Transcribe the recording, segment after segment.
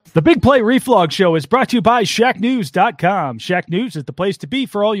The Big Play Reflog Show is brought to you by ShackNews.com. Shack News is the place to be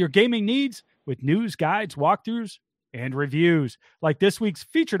for all your gaming needs with news, guides, walkthroughs, and reviews. Like this week's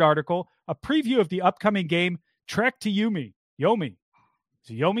featured article, a preview of the upcoming game, Trek to Yomi. Yomi.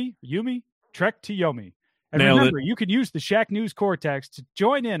 Is it Yomi? Yumi? Trek to Yomi. And remember, you can use the Shack News Cortex to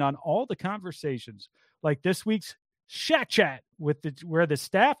join in on all the conversations, like this week's Shack Chat, where the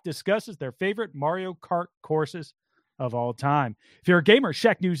staff discusses their favorite Mario Kart courses of all time. If you're a gamer,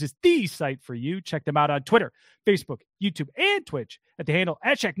 Shack News is the site for you. Check them out on Twitter, Facebook, YouTube, and Twitch at the handle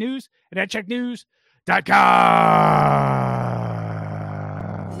 @ShackNews and at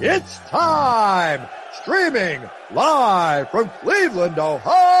ShackNews.com. It's time! Streaming live from Cleveland,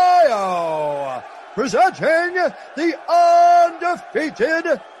 Ohio, presenting the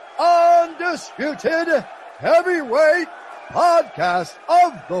undefeated, undisputed heavyweight podcast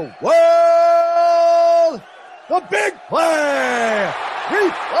of the world, the Big Play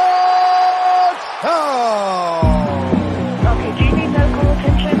Reflog Show. Okay, do you need medical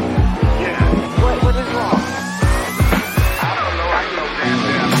attention? Yeah. What is wrong? I don't know. I know damn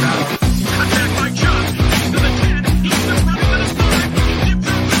nothing. Attack by Chuck. To the 10. He's the running to the 5. Gives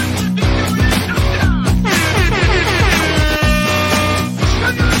up It's time!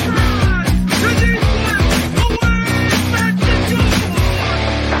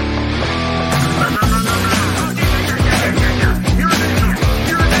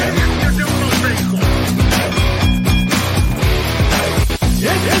 Big Play Reflog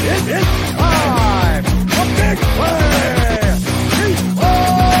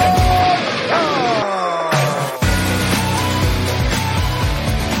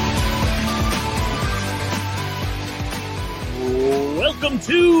Show. Welcome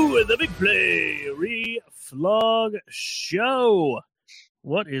to the Big Play Reflog Show.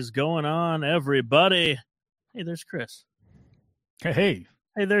 What is going on, everybody? Hey, there's Chris. Hey.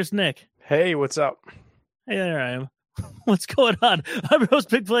 Hey, there's Nick. Hey, what's up? Hey, there I am. What's going on? I'm your host,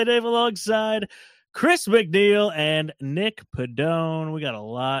 Big Play Dave, alongside Chris McNeil and Nick Padone. We got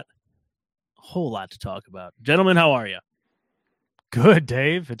a whole lot to talk about. Gentlemen, how are you? Good,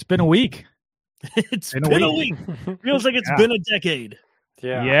 Dave. It's been a week. It's been a week. Feels like it's been a decade.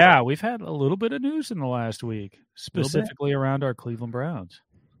 Yeah, we've had a little bit of news in the last week, specifically around our Cleveland Browns.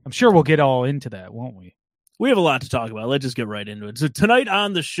 I'm sure we'll get all into that, won't we? We have a lot to talk about. Let's just get right into it. So tonight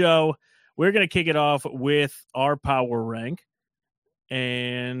on the show, we're going to kick it off with our power rank,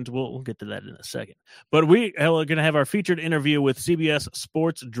 and we'll get to that in a second. But we are going to have our featured interview with CBS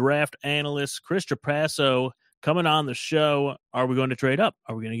sports draft analyst Chris Trapasso coming on the show. Are we going to trade up?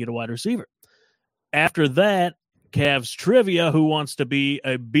 Are we going to get a wide receiver? After that, Cavs trivia, who wants to be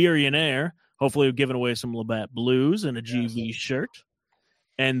a billionaire? Hopefully we're giving away some Labatt Blues and a GV shirt.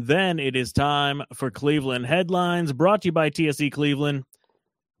 And then it is time for Cleveland headlines, brought to you by TSE Cleveland.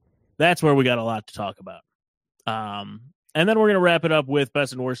 That's where we got a lot to talk about. And then we're going to wrap it up with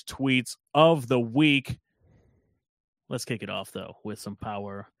best and worst tweets of the week. Let's kick it off, though, with some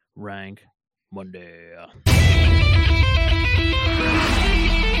Power Rank Monday.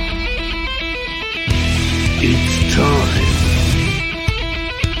 It's time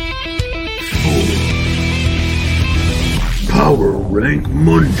for Power Rank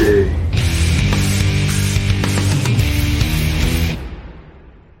Monday.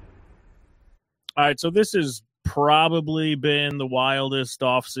 All right, so this has probably been the wildest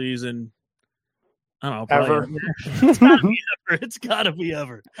offseason, I don't know, Ever. It's got to be ever. It's got to be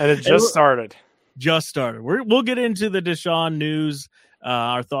ever. And it just started. Just started. We'll get into the Deshaun news,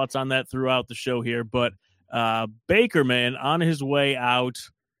 our thoughts on that throughout the show here. But Baker, man, on his way out,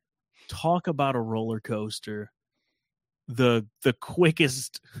 talk about a roller coaster. The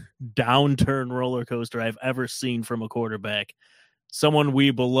quickest downturn roller coaster I've ever seen from a quarterback. Someone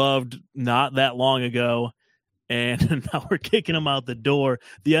we beloved not that long ago, and now we're kicking him out the door.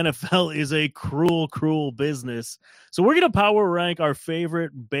 The NFL is a cruel, cruel business. So we're going to power rank our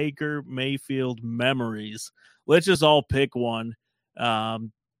favorite Baker Mayfield memories. Let's just all pick one.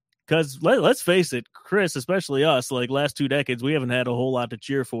 Because let's face it, Chris, especially us, like last 2 decades, we haven't had a whole lot to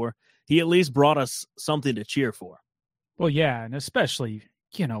cheer for. He at least brought us something to cheer for. Well, yeah, and especially,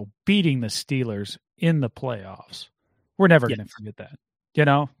 beating the Steelers in the playoffs. We're never going to forget that.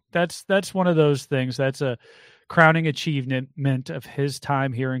 That's one of those things. That's a crowning achievement of his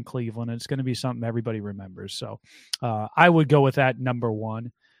time here in Cleveland. It's going to be something everybody remembers. So I would go with that number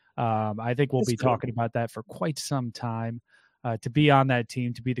one. I think we'll be talking about that for quite some time, to be on that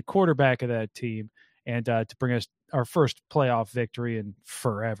team, to be the quarterback of that team, and to bring us our first playoff victory in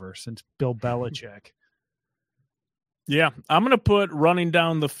forever since Bill Belichick. Yeah, I'm going to put running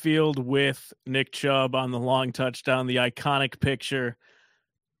down the field with Nick Chubb on the long touchdown, the iconic picture.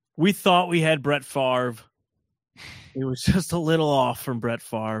 We thought we had Brett Favre. It was just a little off from Brett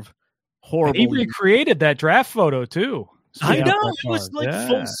Favre. Horrible. He recreated that draft photo too. I Speaking of know. Brett It was Favre. like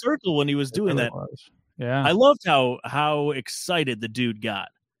full circle when he was doing really that. was. Yeah. I loved how excited the dude got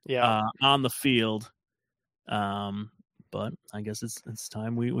on the field. But I guess it's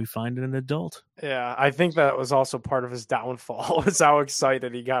time we find an adult. Yeah, I think that was also part of his downfall. Was how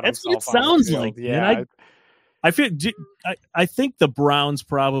excited he got That's himself. what it on the sounds field. like. Yeah, I think the Browns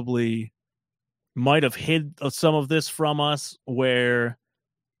probably might have hid some of this from us, where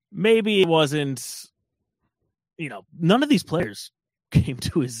maybe it wasn't. None of these players came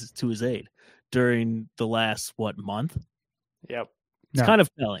to his aid during the last month. Yep. It's kind of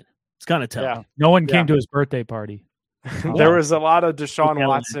telling. It's kind of telling. Yeah. No one came to his birthday party. There was a lot of Deshaun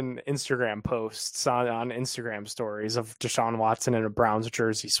Watson Instagram posts on Instagram stories of Deshaun Watson in a Browns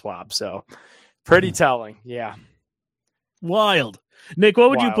jersey swap. So pretty telling. Yeah. Wild. Nick, what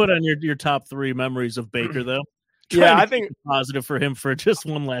would you Wild. put on your top 3 memories of Baker, though? Yeah, I Trying to think keep it positive for him for just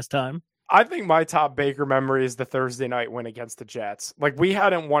one last time. I think my top Baker memory is the Thursday night win against the Jets. Like, we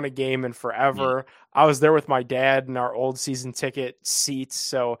hadn't won a game in forever. I was there with my dad in our old season ticket seats.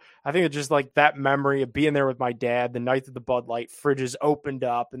 So I think it's just like that memory of being there with my dad the night that the Bud Light fridges opened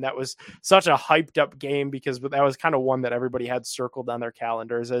up. And that was such a hyped up game because that was kind of one that everybody had circled on their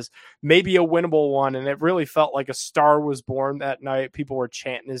calendars as maybe a winnable one. And it really felt like a star was born that night. People were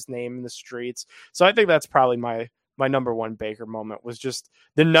chanting his name in the streets. So I think that's probably my number one Baker moment, was just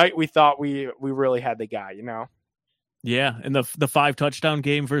the night we thought we really had the guy, Yeah, and the 5 touchdown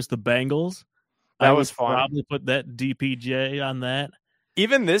game versus the Bengals. That I was would fun. Probably put that DPJ on that.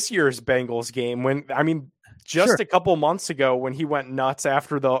 Even this year's Bengals game, a couple months ago when he went nuts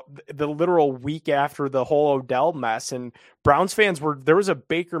after the literal week after the whole Odell mess, and Browns fans there was a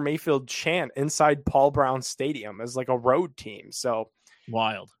Baker Mayfield chant inside Paul Brown Stadium as like a road team. So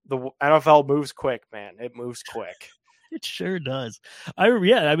wild. The NFL moves quick, man. It moves quick. It sure does. During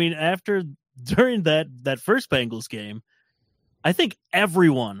that first Bengals game, I think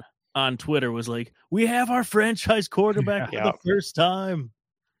everyone on Twitter was like, "We have our franchise quarterback for the first time."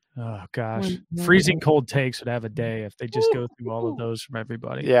 Oh gosh, freezing cold takes would have a day if they just go through all of those from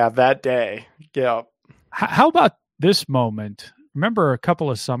everybody. Yeah, that day. Yeah. How about this moment? Remember a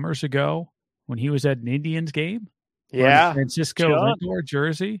couple of summers ago when he was at an Indians game? Yeah. Francisco Lindor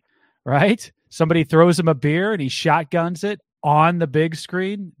jersey, right? Somebody throws him a beer and he shotguns it on the big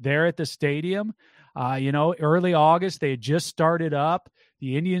screen there at the stadium. Early August, they had just started up.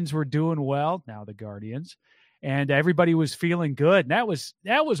 The Indians were doing well. Now the Guardians. And everybody was feeling good. And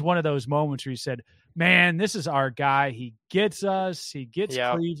that was one of those moments where you said, man, this is our guy. He gets us. He gets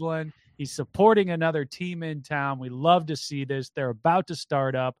Cleveland. He's supporting another team in town. We love to see this. They're about to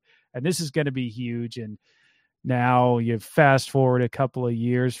start up, and this is going to be huge. And now you fast forward a couple of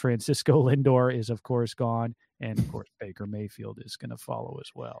years, Francisco Lindor is, of course, gone. And, of course, Baker Mayfield is going to follow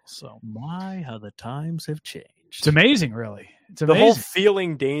as well. So, how the times have changed. It's amazing, really. It's The amazing. whole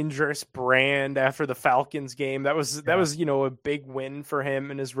feeling dangerous brand after the Falcons game, that was a big win for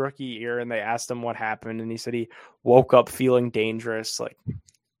him in his rookie year. And they asked him what happened, and he said he woke up feeling dangerous. Like,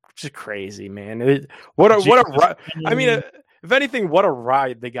 just crazy, man. If anything, what a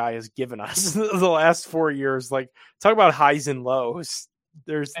ride the guy has given us the last 4 years. Like, talk about highs and lows.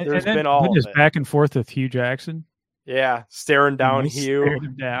 There's been all of it. Back and forth with Hugh Jackson. Yeah, staring down Hugh. Staring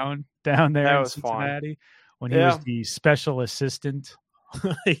him down there in Cincinnati when he was the special assistant.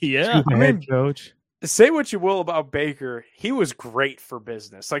 To the head coach. Say what you will about Baker, he was great for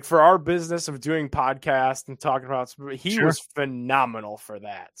business. Like, for our business of doing podcasts and talking about, he was phenomenal for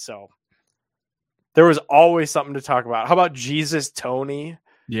that. So there was always something to talk about. How about Jesus Tony?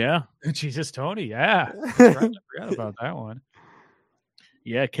 Yeah, Jesus Tony. Yeah, I forgot about that one.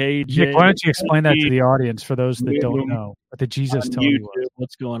 Yeah, KJ. Nick, why don't you explain that to the audience for those that don't know what the Jesus Tony was?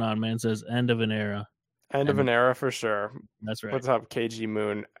 What's going on, man? It says end of an era. End of an era for sure. That's right. What's up, KG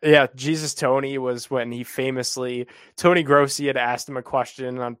Moon? Yeah, Jesus Tony was when he famously, Tony Grossi had asked him a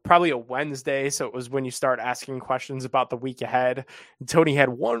question on probably a Wednesday. So it was when you start asking questions about the week ahead. And Tony had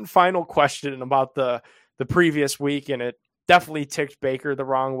one final question about the previous week, and it definitely ticked Baker the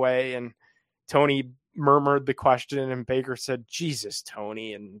wrong way. And Tony murmured the question, and Baker said, "Jesus,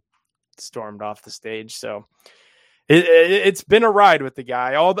 Tony," and stormed off the stage. So it's been a ride with the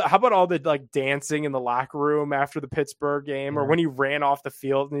guy. How about all the like dancing in the locker room after the Pittsburgh game, or when he ran off the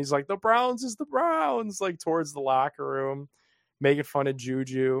field and he's like, "The Browns is the Browns," like towards the locker room, making fun of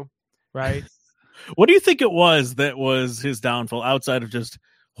Juju. Right. What do you think it was that was his downfall outside of just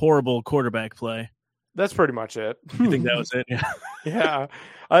horrible quarterback play? That's pretty much it. You think that was it? Yeah. Yeah.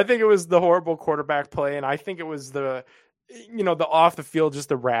 I think it was the horrible quarterback play, and I think it was the off the field, just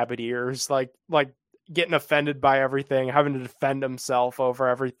the rabbit ears, like getting offended by everything, having to defend himself over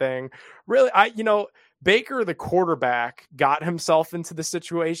everything. Really, Baker, the quarterback, got himself into the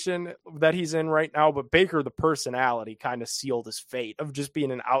situation that he's in right now, but Baker, the personality, kind of sealed his fate of just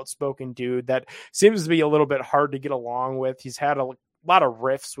being an outspoken dude that seems to be a little bit hard to get along with. He's had a lot of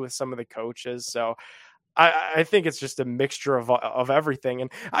rifts with some of the coaches. So I think it's just a mixture of everything.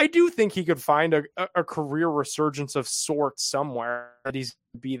 And I do think he could find a career resurgence of sorts somewhere, that he's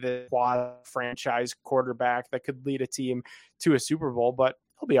be the quad franchise quarterback that could lead a team to a Super Bowl, but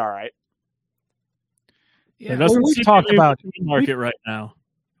he'll be all right. Yeah, we've talked about the market right now.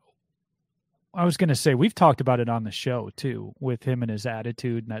 I was going to say, we've talked about it on the show too, with him and his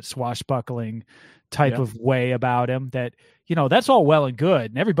attitude and that swashbuckling type of way about him, that, that's all well and good.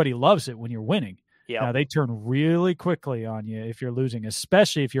 And everybody loves it when you're winning. Yeah. Now they turn really quickly on you if you're losing,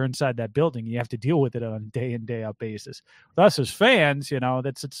 especially if you're inside that building. You have to deal with it on a day in, day out basis. With us as fans,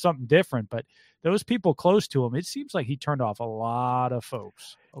 it's something different, but those people close to him, it seems like he turned off a lot of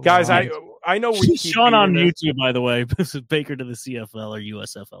folks. Guys, I know we keep Sean on YouTube, by the way. This is Baker to the CFL or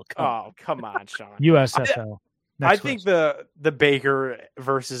USFL. Come on, Sean. USFL. I think the Baker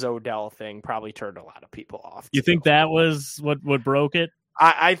versus Odell thing probably turned a lot of people off. You think that was what broke it?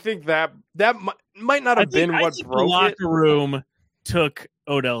 I think that might not have been what broke the locker room took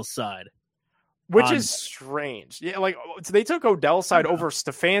Odell's side. Which is strange. Yeah, like they took Odell's side over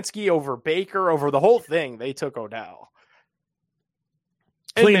Stefanski, over Baker, over the whole thing. They took Odell.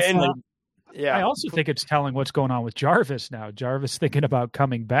 Yeah. I also think it's telling what's going on with Jarvis now. Jarvis thinking about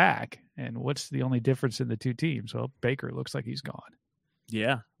coming back, and what's the only difference in the two teams? Well, Baker looks like he's gone.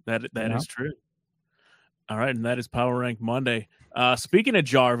 Yeah, that is true. All right, and that is Power Rank Monday. Speaking of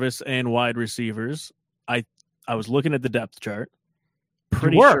Jarvis and wide receivers, I was looking at the depth chart.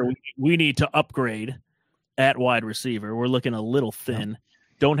 Pretty sure we need to upgrade at wide receiver. We're looking a little thin.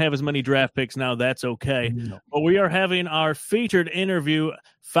 Don't have as many draft picks now. That's okay. No. But we are having our featured interview,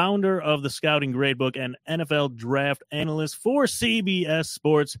 founder of the Scouting Gradebook and NFL draft analyst for CBS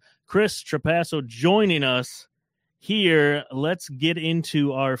Sports, Chris Trapasso, joining us here. Let's get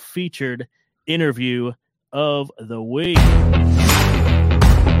into our featured interview of the week.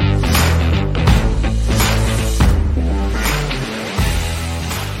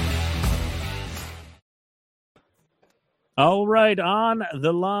 All right, on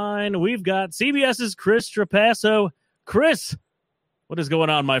the line, we've got CBS's Chris Trapasso. Chris, what is going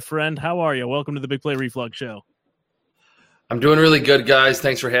on, my friend? How are you? Welcome to the Big Play Reflux Show. I'm doing really good, guys.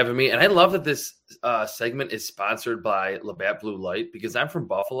 Thanks for having me. And I love that this segment is sponsored by Labatt Blue Light, because I'm from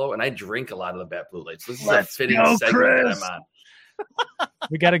Buffalo and I drink a lot of Labatt Blue Light. So this is a fitting segment Chris. that I'm on.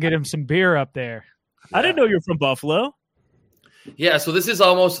 We got to get him some beer up there. Yeah. I didn't know you're from Buffalo. Yeah, so this is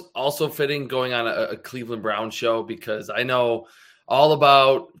almost also fitting going on a Cleveland Browns show, because I know all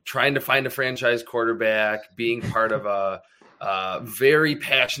about trying to find a franchise quarterback, being part of a very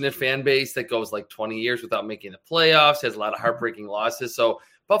passionate fan base that goes like 20 years without making the playoffs, has a lot of heartbreaking losses. So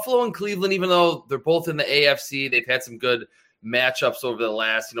Buffalo and Cleveland, even though they're both in the AFC, they've had some good matchups over the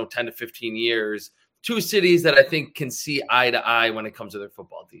last 10 to 15 years. Two cities that I think can see eye to eye when it comes to their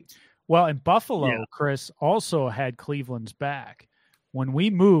football teams. Well, and Buffalo, Chris, also had Cleveland's back. When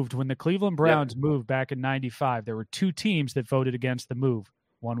the Cleveland Browns moved back in 95, there were two teams that voted against the move.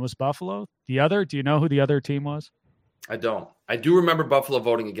 One was Buffalo. The other, do you know who the other team was? I don't. I do remember Buffalo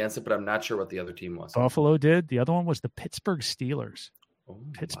voting against it, but I'm not sure what the other team was. Buffalo did. The other one was the Pittsburgh Steelers.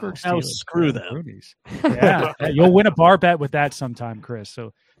 Pittsburgh Steelers. Oh, screw them. Yeah, you'll win a bar bet with that sometime, Chris.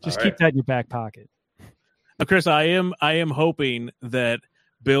 So just keep that in your back pocket. Chris, I am hoping that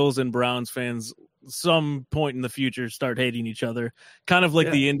Bills and Browns fans some point in the future start hating each other, kind of like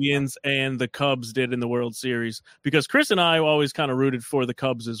the Indians and the Cubs did in the World Series, because Chris and I always kind of rooted for the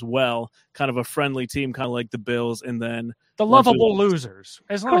Cubs as well, kind of a friendly team, kind of like the Bills, and then the lovable losers.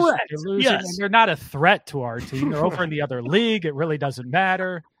 As long as they're losing, and they're not a threat to our team. They're over in the other league. It really doesn't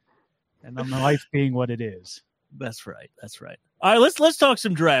matter. And then the life being what it is. That's right. All right, let's talk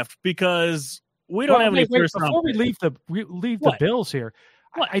some draft, because we don't have any first round. Before we leave the Bills here.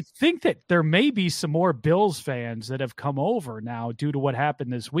 I think that there may be some more Bills fans that have come over now due to what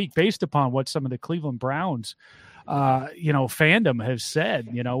happened this week, based upon what some of the Cleveland Browns, fandom has said,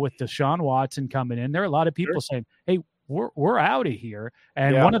 with Deshaun Watson coming in. There are a lot of people saying, hey, we're out of here.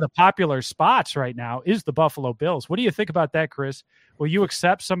 And one of the popular spots right now is the Buffalo Bills. What do you think about that, Chris? Will you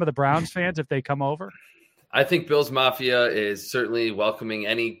accept some of the Browns fans if they come over? I think Bills Mafia is certainly welcoming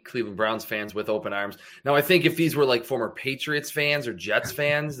any Cleveland Browns fans with open arms. Now, I think if these were like former Patriots fans or Jets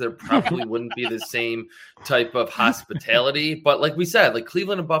fans, there probably wouldn't be the same type of hospitality. But like we said, like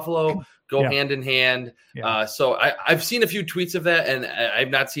Cleveland and Buffalo go Yeah. hand in hand. Yeah. So I've seen a few tweets of that, and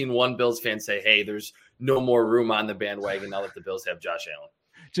I've not seen one Bills fan say, hey, there's no more room on the bandwagon now that the Bills have Josh Allen.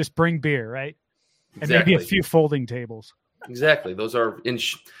 Just bring beer, right? And Exactly. maybe a few folding tables. Exactly. Those are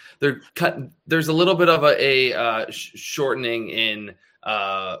they're cut. There's a little bit of a shortening in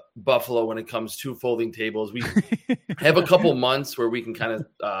Buffalo when it comes to folding tables. We have a couple months where we can kind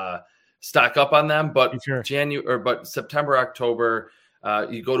of stock up on them, but Sure. but September, October,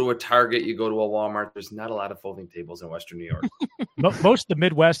 you go to a Target, you go to a Walmart. There's not a lot of folding tables in Western New York. Most of the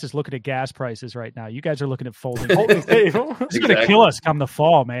Midwest is looking at gas prices right now. You guys are looking at folding Holding tables. table. It's going to kill us come the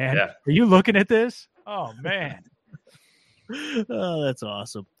fall, man. Yeah. Are you looking at this? Oh, man. Oh, that's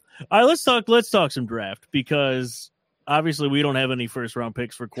awesome. All right, let's talk some draft, because obviously we don't have any first round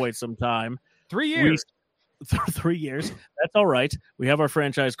picks for quite some time. 3 years. 3 years. That's all right. We have our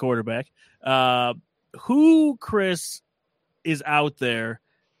franchise quarterback. Who, Chris, is out there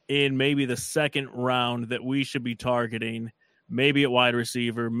in maybe the second round that we should be targeting? Maybe at wide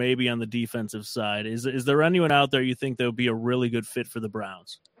receiver, maybe on the defensive side. Is there anyone out there you think that would be a really good fit for the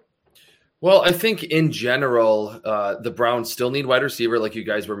Browns? Well, I think in general, the Browns still need wide receiver, like you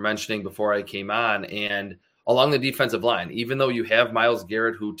guys were mentioning before I came on, and along the defensive line, even though you have Myles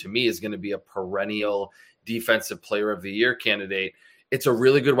Garrett, who to me is going to be a perennial defensive player of the year candidate, it's a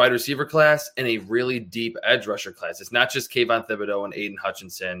really good wide receiver class and a really deep edge rusher class. It's not just Kayvon Thibodeau and Aiden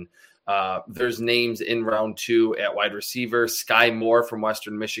Hutchinson. There's names in round 2 at wide receiver, Sky Moore from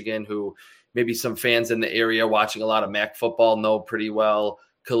Western Michigan, who maybe some fans in the area watching a lot of MAC football know pretty well.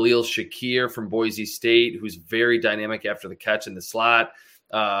 Khalil Shakir from Boise State, who's very dynamic after the catch in the slot.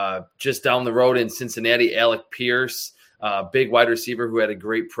 Just down the road in Cincinnati, Alec Pierce, big wide receiver who had a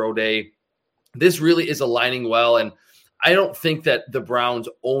great pro day. This really is aligning well, and I don't think that the Browns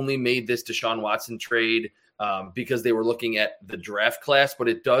only made this Deshaun Watson trade because they were looking at the draft class, but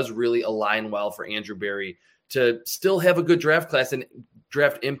it does really align well for Andrew Berry to still have a good draft class and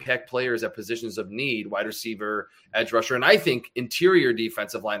draft impact players at positions of need, wide receiver, edge rusher, and I think interior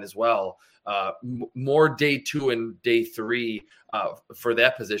defensive line as well. More day 2 and day 3 for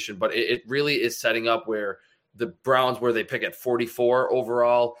that position, but it really is setting up where the Browns, where they pick at 44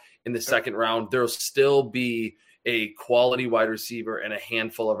 overall in the second round, there'll still be a quality wide receiver and a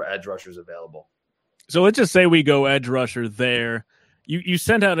handful of edge rushers available. So let's just say we go edge rusher there. You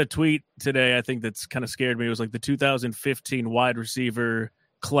sent out a tweet today, I think, that's kind of scared me. It was like the 2015 wide receiver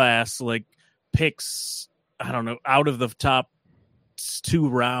class, like picks, I don't know, out of the top 2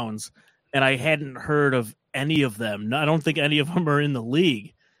 rounds. And I hadn't heard of any of them. I don't think any of them are in the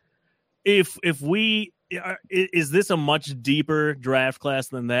league. Is this a much deeper draft class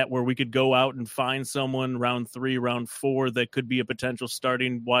than that, where we could go out and find someone round 3, round 4 that could be a potential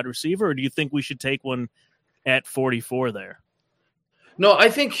starting wide receiver? Or do you think we should take one at 44 there? No, I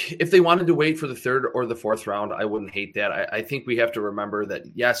think if they wanted to wait for the 3rd or the 4th round, I wouldn't hate that. I think we have to remember that,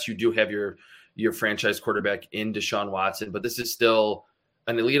 yes, you do have your franchise quarterback in Deshaun Watson, but this is still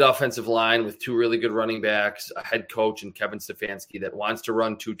an elite offensive line with 2 really good running backs, a head coach in Kevin Stefanski that wants to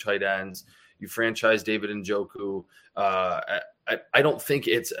run 2 tight ends. You franchise David Njoku. I don't think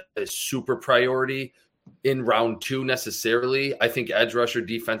it's a super priority in round 2 necessarily. I think edge rusher,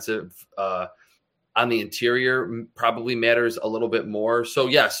 defensive on the interior probably matters a little bit more. So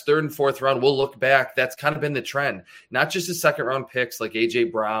yes, 3rd and 4th round, we'll look back. That's kind of been the trend. Not just the second round picks like A.J.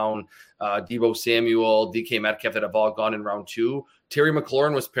 Brown, Deebo Samuel, DK Metcalf that have all gone in round 2. Terry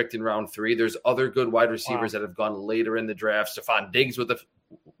McLaurin was picked in round 3. There's other good wide receivers that have gone later in the draft. Stephon Diggs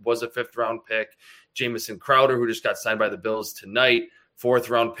was a 5th round pick. Jamison Crowder, who just got signed by the Bills tonight, 4th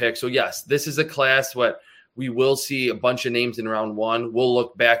round pick. So yes, this is a class what we will see a bunch of names in round 1. We'll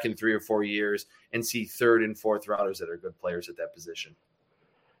look back in 3 or 4 years and see 3rd and 4th rounders that are good players at that position.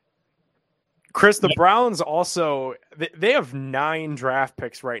 Chris, the Browns also, they have 9 draft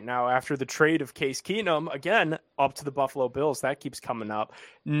picks right now after the trade of Case Keenum, again, up to the Buffalo Bills. That keeps coming up.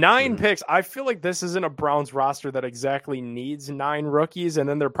 9 picks. I feel like this isn't a Browns roster that exactly needs 9 rookies, and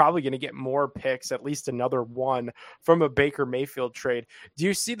then they're probably going to get more picks, at least another 1 from a Baker Mayfield trade. Do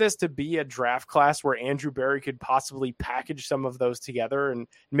you see this to be a draft class where Andrew Berry could possibly package some of those together and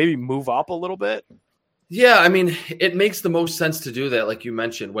maybe move up a little bit? Yeah, I mean, it makes the most sense to do that, like you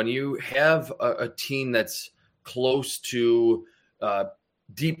mentioned. When you have a team that's close to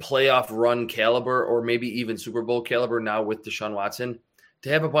deep playoff run caliber or maybe even Super Bowl caliber now with Deshaun Watson, to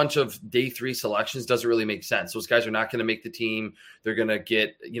have a bunch of day 3 selections doesn't really make sense. Those guys are not going to make the team. They're going to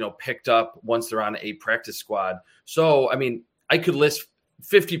get, picked up once they're on a practice squad. So, I mean, I could list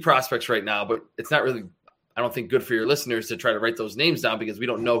 50 prospects right now, but it's not really, I don't think, good for your listeners to try to write those names down because we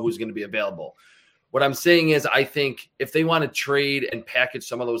don't know who's going to be available. What I'm saying is I think if they want to trade and package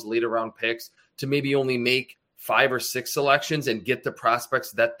some of those later round picks to maybe only make 5 or 6 selections and get the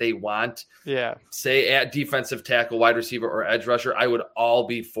prospects that they want, say at defensive tackle, wide receiver, or edge rusher, I would all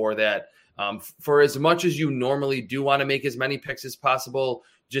be for that. For as much as you normally do want to make as many picks as possible,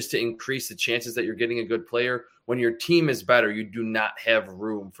 just to increase the chances that you're getting a good player, when your team is better, you do not have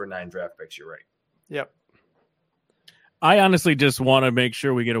room for 9 draft picks. You're right. Yep. I honestly just want to make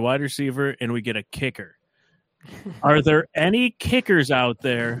sure we get a wide receiver and we get a kicker. Are there any kickers out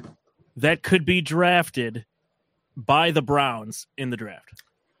there that could be drafted by the Browns in the draft?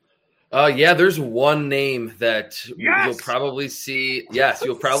 Yeah, there's one name that you'll probably see. Yes,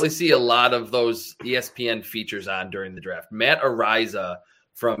 you'll probably see a lot of those ESPN features on during the draft. Matt Ariza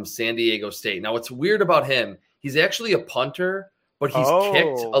from San Diego State. Now, what's weird about him, he's actually a punter, but he's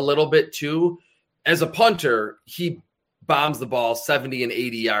kicked a little bit too. As a punter, he bombs the ball 70 and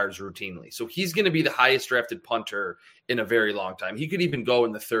 80 yards routinely. So he's going to be the highest drafted punter in a very long time. He could even go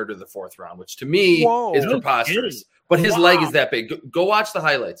in the 3rd or the 4th round, which to me is preposterous. But his leg is that big. Go watch the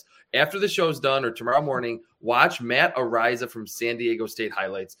highlights. After the show's done or tomorrow morning, watch Matt Ariza from San Diego State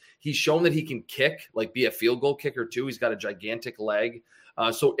highlights. He's shown that he can kick, like be a field goal kicker too. He's got a gigantic leg.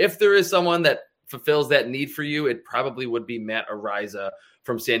 So if there is someone that fulfills that need for you, it probably would be Matt Ariza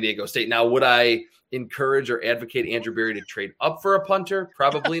from San Diego State. Now, would I encourage or advocate Andrew Berry to trade up for a punter?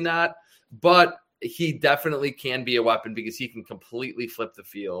 Probably not. But he definitely can be a weapon because he can completely flip the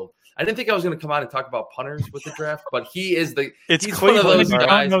field. I didn't think I was going to come on and talk about punters with the draft, but he is he's one of those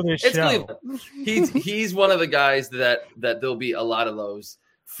guys. It's Cleveland. He's one of the guys that there'll be a lot of those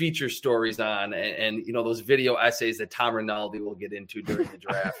feature stories on and those video essays that Tom Rinaldi will get into during the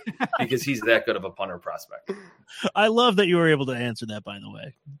draft because he's that good of a punter prospect. I love that you were able to answer that, by the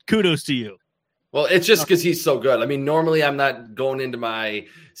way. Kudos to you. Well, it's just because he's so good. I mean, normally I'm not going into my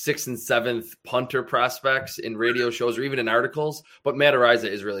 6th and 7th punter prospects in radio shows or even in articles, but Matt Ariza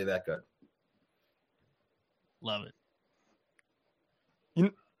is really that good. Love it.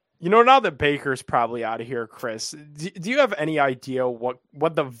 Now that Baker's probably out of here, Chris, do you have any idea what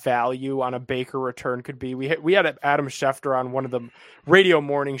the value on a Baker return could be? We had Adam Schefter on one of the radio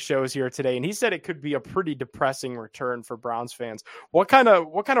morning shows here today, and he said it could be a pretty depressing return for Browns fans. What kind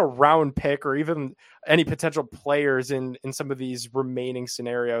of round pick or even any potential players in some of these remaining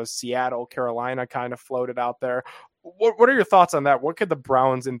scenarios, Seattle, Carolina kind of floated out there. What are your thoughts on that? What could the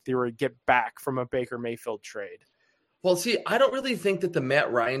Browns in theory get back from a Baker Mayfield trade? Well, see, I don't really think that the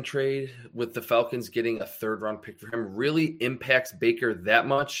Matt Ryan trade with the Falcons getting a 3rd round pick for him really impacts Baker that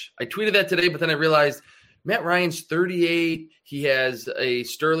much. I tweeted that today, but then I realized Matt Ryan's 38. He has a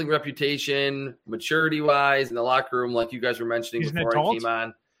sterling reputation, maturity-wise, in the locker room, like you guys were mentioning before I came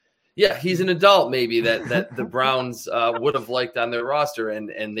on. Yeah, he's an adult maybe that the Browns would have liked on their roster, and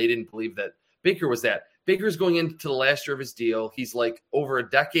they didn't believe that Baker was that. Baker's going into the last year of his deal. He's like over a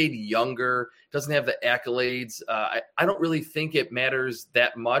decade younger, doesn't have the accolades. I don't really think it matters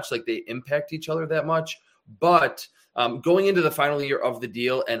that much, like they impact each other that much. But going into the final year of the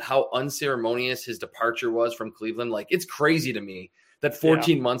deal and how unceremonious his departure was from Cleveland, like it's crazy to me that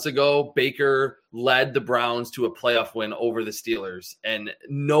 14 months ago, Baker led the Browns to a playoff win over the Steelers. And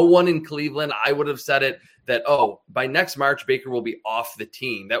no one in Cleveland, I would have said it, that, by next March, Baker will be off the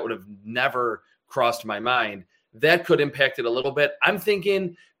team. That would have never crossed my mind. That could impact it a little bit. I'm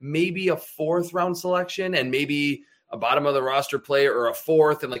thinking maybe a 4th round selection and maybe a bottom of the roster player or a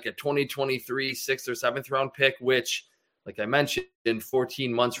 4th and like a 2023 6th or 7th round pick, which, like I mentioned,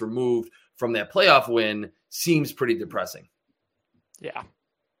 14 months removed from that playoff win seems pretty depressing. Yeah.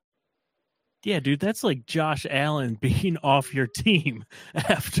 Yeah, dude, that's like Josh Allen being off your team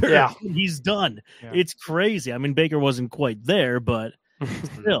after he's done. Yeah. It's crazy. I mean, Baker wasn't quite there, but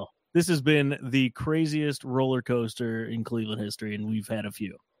still. This has been the craziest roller coaster in Cleveland history, and we've had a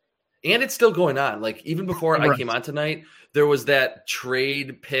few. And it's still going on. Like, even before I came on tonight, there was that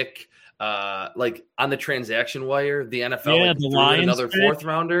trade pick, like, on the transaction wire. The NFL the Lions another pick. 4th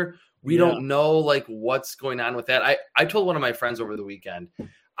rounder. We don't know, like, what's going on with that. I told one of my friends over the weekend,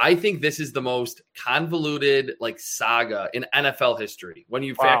 I think this is the most convoluted, like, saga in NFL history. When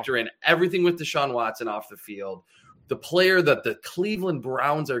you factor in everything with Deshaun Watson off the field, the player that the Cleveland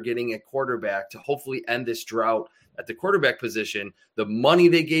Browns are getting at quarterback to hopefully end this drought at the quarterback position, the money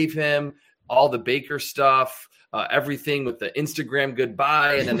they gave him, all the Baker stuff, everything with the Instagram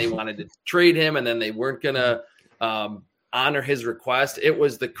goodbye, and then they wanted to trade him, and then they weren't going to honor his request. It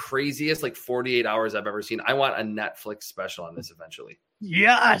was the craziest, 48 hours I've ever seen. I want a Netflix special on this eventually.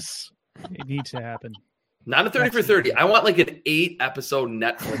 Yes! It needs to happen. Not a 30 for 30. I want an 8-episode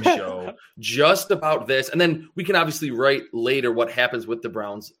Netflix show just about this. And then we can obviously write later what happens with the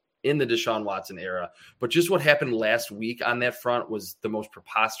Browns in the Deshaun Watson era. But just what happened last week on that front was the most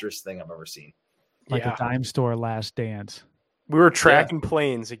preposterous thing I've ever seen. Like a dime store last dance. We were tracking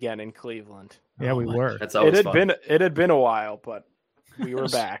planes again in Cleveland. Yeah, we were. That's always It had been a while, but we were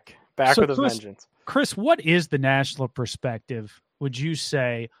back So with a vengeance. Chris, what is the national perspective, would you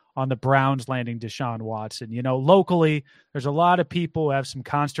say, on the Browns landing Deshaun Watson? You know, locally, there's a lot of people who have some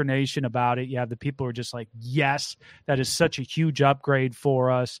consternation about it. You have the people who are just like, yes, that is such a huge upgrade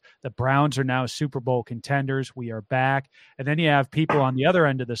for us. The Browns are now Super Bowl contenders. We are back. And then you have people on the other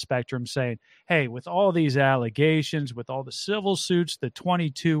end of the spectrum saying, hey, with all these allegations, with all the civil suits, the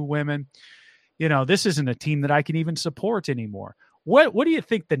 22 women, you know, this isn't a team that I can even support anymore. What do you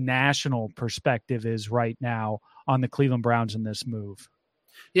think the national perspective is right now on the Cleveland Browns in this move?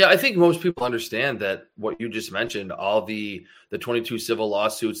 Yeah, I think most people understand that what you just mentioned, all the 22 civil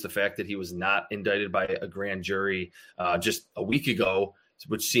lawsuits, the fact that he was not indicted by a grand jury just a week ago,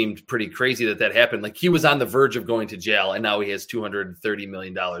 which seemed pretty crazy that happened. Like, he was on the verge of going to jail, and now he has $230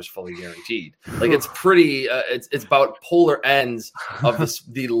 million fully guaranteed. Like, it's pretty. It's about polar ends of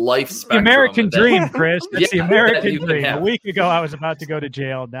the life spectrum. The American dream, Chris. That's the American dream. Have. A week ago, I was about to go to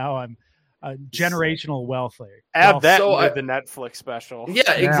jail. Now I'm generational welfare. Add that to the Netflix special.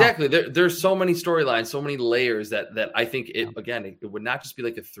 Yeah, exactly. There's so many storylines, so many layers that I think it would not just be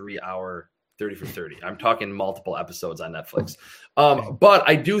like a 3-hour 30 for 30. I'm talking multiple episodes on Netflix. But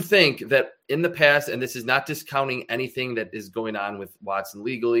I do think that in the past, and this is not discounting anything that is going on with Watson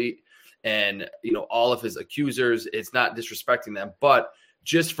legally and, you know, all of his accusers, it's not disrespecting them, but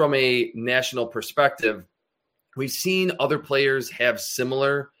just from a national perspective, we've seen other players have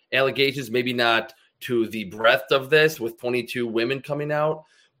similar allegations, maybe not to the breadth of this with 22 women coming out,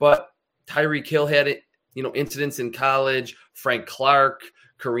 but Tyreek Hill had, you know, incidents in college, Frank Clark,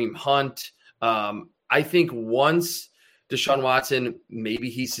 Kareem Hunt. I think once Deshaun Watson, maybe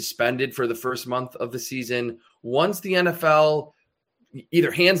he's suspended for the first month of the season, once the NFL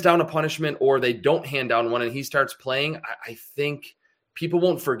either hands down a punishment or they don't hand down one and he starts playing, I think people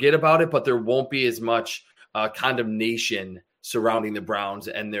won't forget about it, but there won't be as much condemnation surrounding the Browns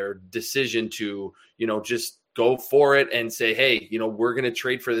and their decision to, you know, just go for it and say, hey, you know, we're going to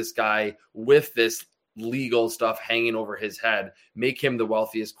trade for this guy with this legal stuff hanging over his head, make him the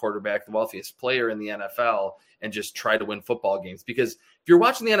wealthiest quarterback, the wealthiest player in the NFL, and just try to win football games. Because if you're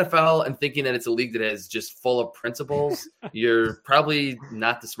watching the NFL and thinking that it's a league that is just full of principles, you're probably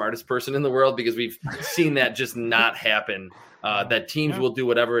not the smartest person in the world, because we've seen that just not happen, that teams will do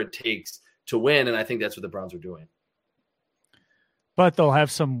whatever it takes to win. And I think that's what the Browns are doing. But they'll have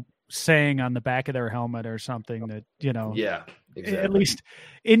some saying on the back of their helmet or something that, you know, exactly. At least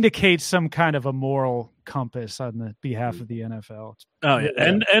indicates some kind of a moral compass on the behalf of the NFL. Oh, yeah.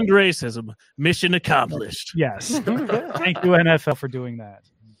 And racism. Mission accomplished. Yes. Thank you, NFL, for doing that.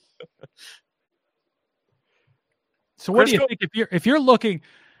 So what do you think if you're looking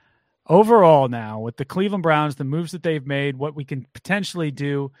overall now with the Cleveland Browns, the moves that they've made, what we can potentially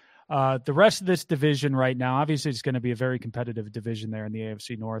do, the rest of this division right now, obviously it's going to be a very competitive division there in the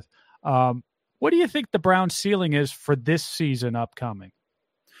AFC North. What do you think the Browns' ceiling is for this season upcoming?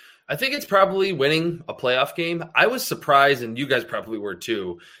 I think it's probably winning a playoff game. I was surprised, and you guys probably were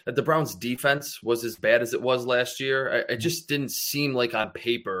too, that the Browns' defense was as bad as it was last year. It just didn't seem like on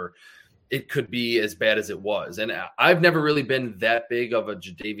paper it could be as bad as it was. And I've never really been that big of a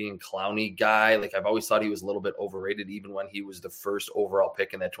Jadeveon Clowney guy. Like, I've always thought he was a little bit overrated, even when he was the first overall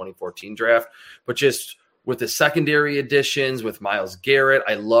pick in that 2014 draft. But just with the secondary additions, with Myles Garrett,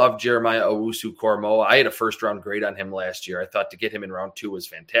 I love Jeremiah Owusu-Koramoah. I had a first-round grade on him last year. I thought to get him in round 2 was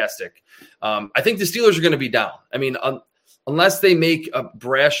fantastic. I think the Steelers are going to be down. I mean, unless they make a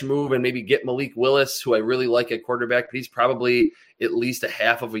brash move and maybe get Malik Willis, who I really like at quarterback, but he's probably at least a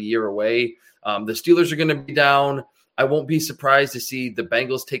half of a year away. The Steelers are going to be down. I won't be surprised to see the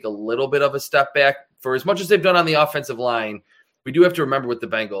Bengals take a little bit of a step back. For as much as they've done on the offensive line, we do have to remember with the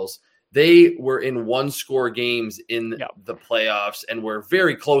Bengals, they were in one-score games in the playoffs and were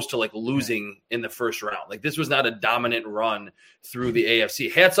very close to like losing in the first round. Like, this was not a dominant run through the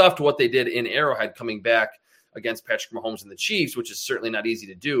AFC. Hats off to what they did in Arrowhead coming back against Patrick Mahomes and the Chiefs, which is certainly not easy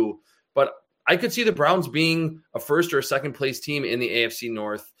to do. But I could see the Browns being a first or a second place team in the AFC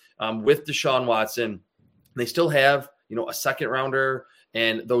North with Deshaun Watson. They still have, you know, a second rounder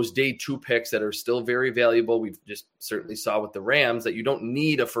and those day 2 picks that are still very valuable. We've just certainly saw with the Rams that you don't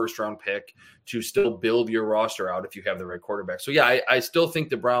need a first round pick to still build your roster out if you have the right quarterback. So yeah, I still think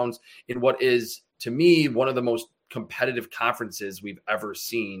the Browns, in what is to me one of the most competitive conferences we've ever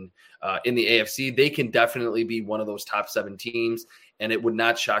seen in the AFC, they can definitely be one of those top 7 teams. And it would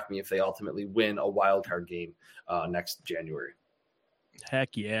not shock me if they ultimately win a wild card game next January.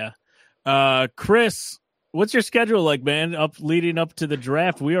 Heck yeah. Chris, what's your schedule like, man? Leading up to the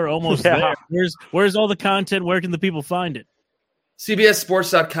draft. We are almost there. Where's all the content? Where can the people find it?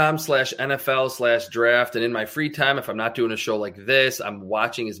 CBSSports.com/NFL/draft. And in my free time, if I'm not doing a show like this, I'm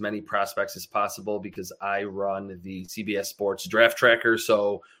watching as many prospects as possible because I run the CBS Sports Draft Tracker.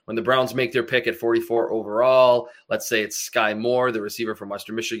 So when the Browns make their pick at 44 overall, let's say it's Sky Moore, the receiver from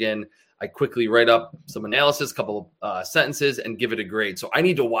Western Michigan, I quickly write up some analysis, a couple of sentences, and give it a grade. So I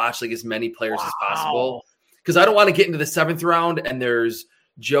need to watch like as many players as possible because I don't want to get into the 7th round and there's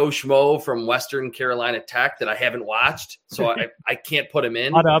Joe Schmo from Western Carolina Tech that I haven't watched, so I can't put him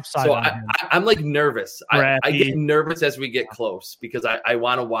in. So I'm like nervous. I get nervous as we get close because I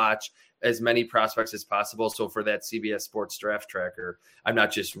want to watch as many prospects as possible. So for that CBS Sports Draft Tracker, I'm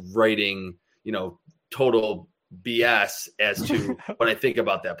not just writing, total BS as to what I think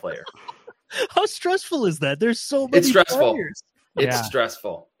about that player. How stressful is that? There's so many. It's stressful. players. It's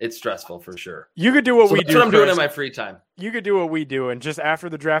stressful. It's stressful for sure. You could do what we do. That's what I'm doing in my free time. You could do what we do and just after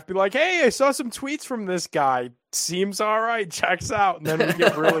the draft be like, hey, I saw some tweets from this guy. Seems all right. Checks out. And then we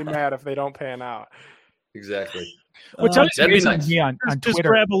get really mad if they don't pan out. Exactly. What's always that'd be amazing nice. on Just Twitter.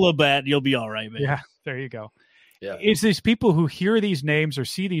 grab a little bat. You'll be all right, man. Yeah, there you go. Yeah. It's these people who hear these names or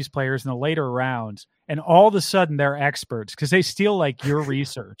see these players in the later rounds, and all of a sudden they're experts because they steal like your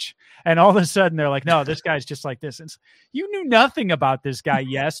research. And all of a sudden they're like, no, this guy's just like this. And you knew nothing about this guy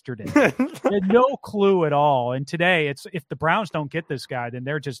yesterday. You had no clue at all. And today it's if the Browns don't get this guy, then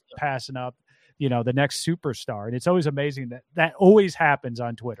they're just passing up, the next superstar. And it's always amazing that always happens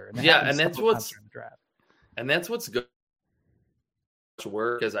on Twitter. And that's what's good to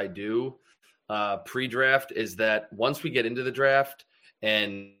work as I do. Pre-draft is that once we get into the draft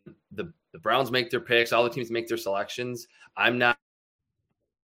and the Browns make their picks, all the teams make their selections, I'm not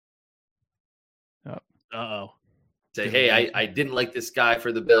say, hey, I didn't like this guy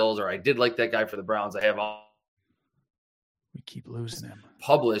for the Bills or I did like that guy for the Browns. I have all we keep losing them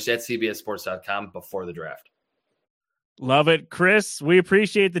published at CBSSports.com before the draft. Love it. Chris, we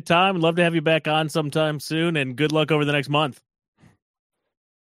appreciate the time. Love to have you back on sometime soon, and good luck over the next month.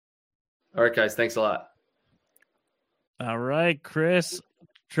 All right, guys. Thanks a lot. All right, Chris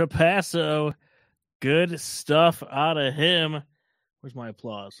Trapasso. Good stuff out of him. Where's my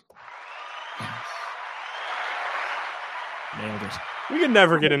applause? Nailed it. We can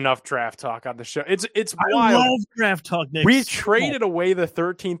never get enough draft talk on the show. It's I wild. love draft talk, Nick. We traded away the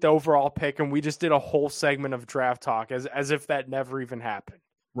 13th overall pick, and we just did a whole segment of draft talk as if that never even happened.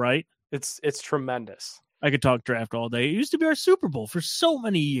 Right? It's tremendous. I could talk draft all day. It used to be our Super Bowl for so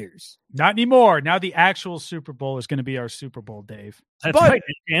many years. Not anymore. Now the actual Super Bowl is going to be our Super Bowl, Dave. That's right.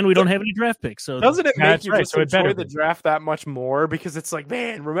 And we don't have any draft picks. So doesn't it make you right. just enjoy the draft that much more? Because it's like,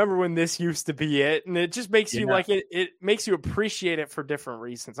 man, remember when this used to be it? And it just makes you like it makes you appreciate it for different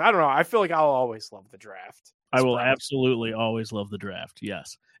reasons. I don't know. I feel like I'll always love the draft. I will absolutely always love the draft.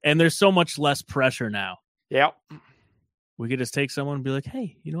 Yes. And there's so much less pressure now. Yep. We could just take someone and be like,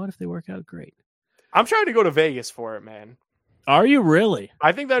 hey, you know what? If they work out, great. I'm trying to go to Vegas for it, man. Are you really?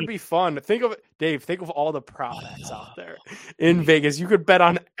 I think that'd be fun. Think of Dave. Think of all the prop bets out there in Vegas. You could bet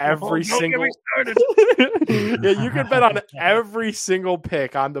on every single. Yeah, you could bet on every single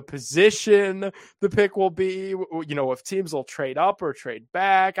pick on the position the pick will be. If teams will trade up or trade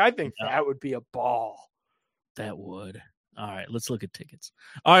back. I think that would be a ball. That would. All right, let's look at tickets.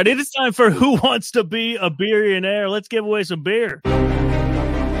 All right, it is time for Who Wants to Be a Billionaire? Let's give away some beer.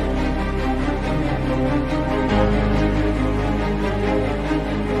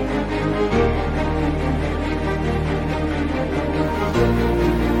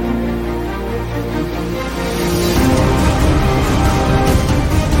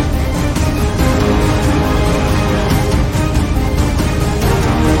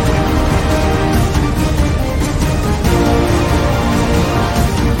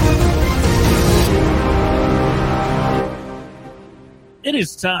 It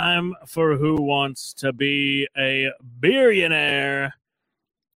is time for Who Wants to Be a Billionaire.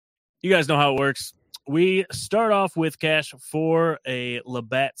 You guys know how it works. We start off with cash for a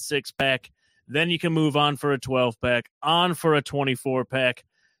Labatt 6-pack. Then you can move on for a 12-pack, on for a 24-pack.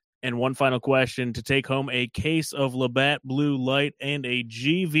 And one final question to take home a case of Labatt Blue Light and a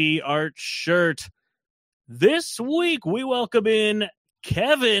GV Art shirt. This week, we welcome in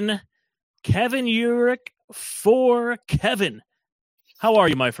Kevin Urich for Kevin. How are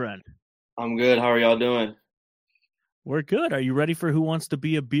you, my friend? I'm good. How are y'all doing? We're good. Are you ready for Who Wants to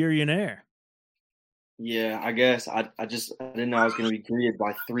Be a Billionaire? Yeah, I guess. I didn't know I was going to be greeted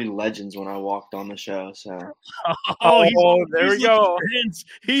by three legends when I walked on the show. So. There we go.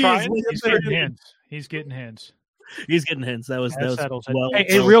 He's getting hints. He's getting hints. He's getting hints. That was settles it. well.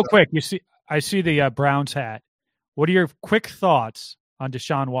 Hey, real quick, I see the Browns hat. What are your quick thoughts on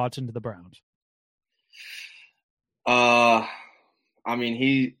Deshaun Watson to the Browns? I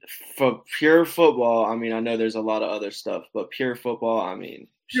mean, for pure football, I mean, I know there's a lot of other stuff, but pure football, I mean,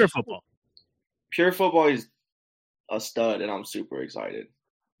 Pure football, he's a stud, and I'm super excited.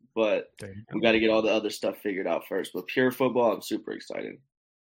 But we got to get all the other stuff figured out first. But pure football, I'm super excited.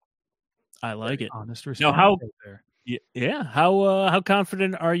 I like it. Honest response. Now, how? There. Yeah. How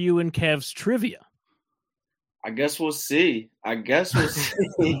confident are you in Cavs trivia? I guess we'll see.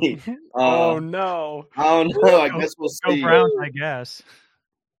 Oh no! I don't know. I guess we'll Go see. Browns, I guess.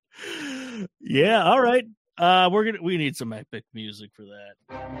 Yeah. All right. We need some epic music for that.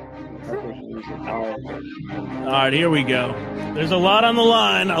 All right, here we go. There's a lot on the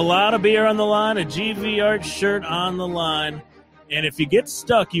line, a lot of beer on the line, a GV Art shirt on the line. And if you get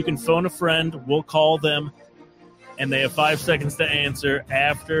stuck, you can phone a friend. We'll call them, and they have 5 seconds to answer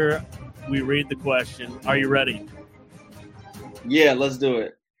after we read the question. Are you ready? Yeah, let's do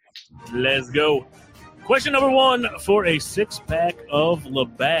it. Let's go. Question number 1 for a 6-pack of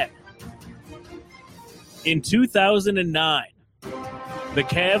Labatt. In 2009, the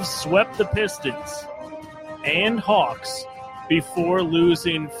Cavs swept the Pistons and Hawks before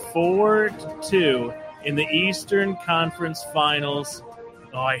losing 4-2 in the Eastern Conference Finals.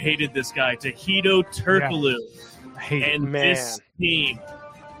 Oh, I hated this guy, Tahito Turkoglu. And this team.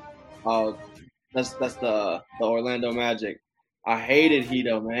 Oh, that's the Orlando Magic. I hated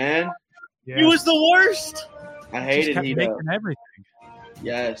Hito, man. Yeah. He was the worst. I hated kept Hito. making everything.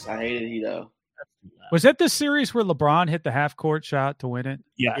 Yes, I hated Hito. Was that the series where LeBron hit the half court shot to win it?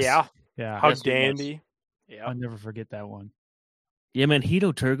 Yes. Yeah. How Yes, he was. dandy. Yeah. I'll never forget that one. Yeah, man,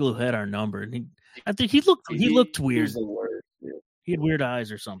 Hito Turkoglu had our number. And I think he looked weird. He was the worst, dude. He had weird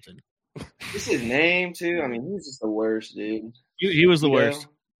eyes or something. What's his name, too? I mean, he was just the worst, dude. He was the You know? worst.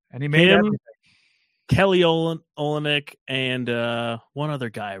 And he made Him, everything. Kelly Olynyk, and one other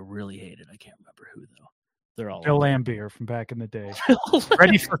guy I really hated. I can't remember who, though. They're all Bill Lambier from back in the day.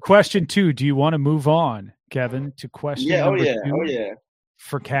 Ready for question 2. Do you want to move on, Kevin, to question number 2? Oh, yeah.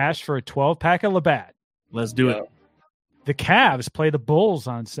 For cash for a 12-pack of Labatt. Let's do it. The Cavs play the Bulls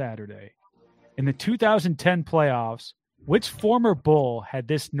on Saturday. In the 2010 playoffs, which former Bull had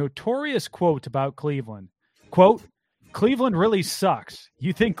this notorious quote about Cleveland? Quote, Cleveland really sucks.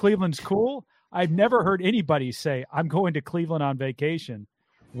 You think Cleveland's cool? I've never heard anybody say, I'm going to Cleveland on vacation.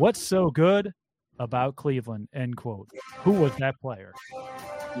 What's so good about Cleveland? End quote. Who was that player?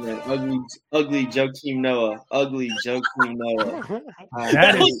 Man, ugly Joakim Noah. Ugly Joakim Noah.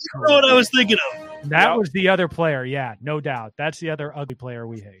 That was is what I was thinking of. That was the other player. Yeah, no doubt. That's the other ugly player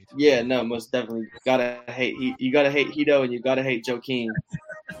we hate. Yeah, no, most definitely. You gotta hate Hito, and you gotta hate Joakim.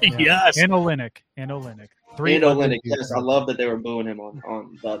 Yes. And Olynyk. Three And ugly Olynyk. dudes. Yes, I love that they were booing him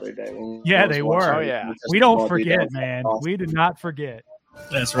on the other day. Yeah, they were. Oh, yeah. We don't forget, man. We do not forget.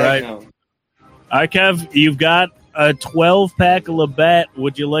 That's right. No. All right, Kev, you've got a 12-pack of Labatt.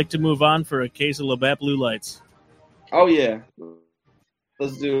 Would you like to move on for a case of Labatt Blue Lights? Oh, yeah.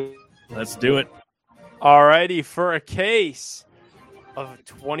 Let's do it. Let's do it. All righty, for a case of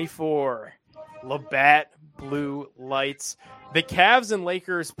 24 Labatt Blue Lights. The Cavs and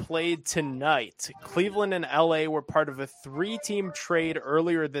Lakers played tonight. Cleveland and LA were part of a 3-team trade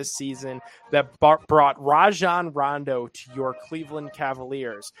earlier this season that brought Rajon Rondo to your Cleveland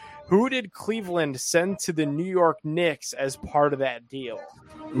Cavaliers. Who did Cleveland send to the New York Knicks as part of that deal?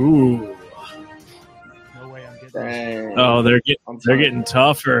 Ooh. No way I'm getting this. Dang. Oh, they're getting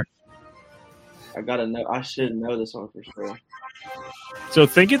tougher. I gotta know. I should know this one for sure. So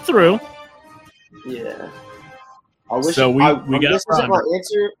think it through. Yeah. I wish So we got this isn't Rondo. my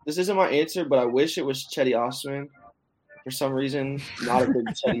answer. This isn't my answer, but I wish it was Chetty Osman. For some reason, not a big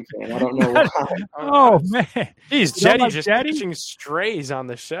Chetty fan. I don't know why. Oh, man. Jeez, You don't Jetty like just Jetty? catching strays on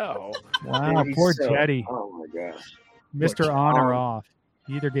the show. Wow, He's poor so- Jetty. Oh my gosh. Mr. On or off.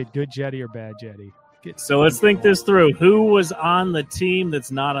 You either get good Jetty or bad Jetty. So let's think this through. Who was on the team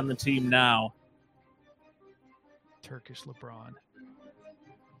that's not on the team now? Turkish LeBron.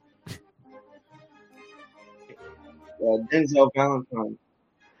 Denzel Valentine.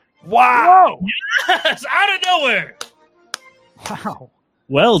 Wow. Yes, out of nowhere. Wow.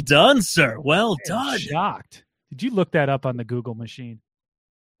 Well done, sir. Well I'm done. shocked. Did you look that up on the Google machine?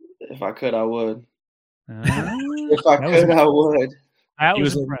 If I could, I would. Uh, If I That was- could, I would. that He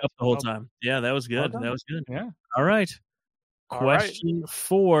was looking impressive. up the whole time. Yeah, that was good. Well done. That was good. Yeah. All right. All right. Question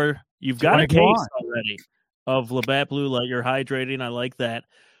 4. You've got a 21. case already of Labatt Blue Light. You're hydrating. I like that.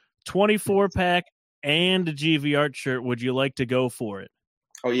 24-pack and a GV Art shirt. Would you like to go for it?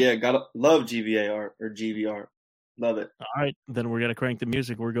 Oh yeah, gotta love GVA art or GV art. Love it. All right, then we're gonna crank the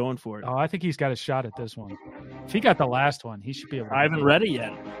music. We're going for it. Oh, I think he's got a shot at this one. If he got the last one, he should be able to. I haven't read it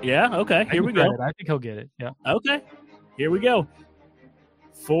yet. Yeah. Okay. Here we go. I think he'll get it. Yeah. Okay. Here we go.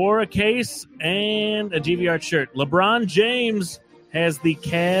 For a case and a GVR shirt, LeBron James has the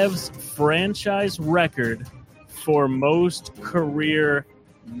Cavs franchise record for most career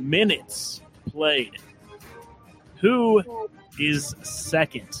minutes played. Who is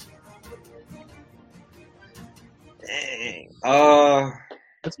second? Dang.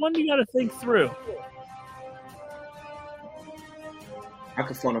 That's one you got to think through. I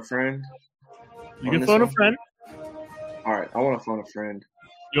could phone a friend. You can phone a friend. All right, I want to phone a friend.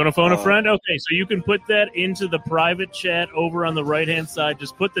 You want to phone a friend? Okay, so you can put that into the private chat over on the right-hand side.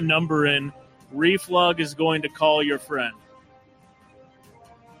 Just put the number in. Reflog is going to call your friend.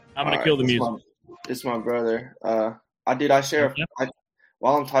 I'm going to kill the music. It's my brother. I share.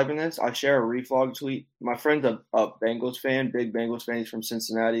 While I'm typing this, I share a reflog tweet. My friend's a Bengals fan, big Bengals fan. He's from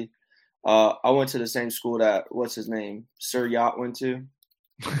Cincinnati. I went to the same school that what's his name, Sir Yacht went to.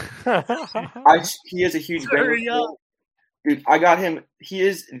 He is a huge Bengals fan. Dude, I got him. He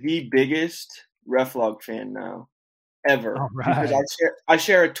is the biggest reflog fan now ever. All right. Because I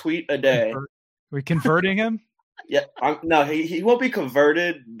share a tweet a day. We're converting him? Yeah, no, he won't be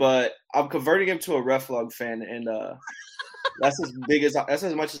converted, but I'm converting him to a reflog fan, and that's as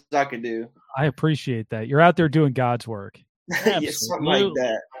much as I can do. I appreciate that. You're out there doing God's work. Yeah, something like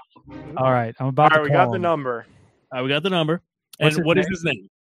that. All right, I'm about to we call got the him. number. All right, we got the number. What's And his what is name? his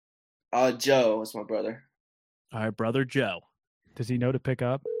name? Joe, it's my brother. All right, brother Joe. Does he know to pick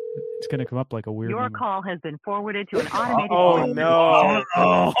up? It's going to come up like a weird Your number. call has been forwarded to an automated Oh voice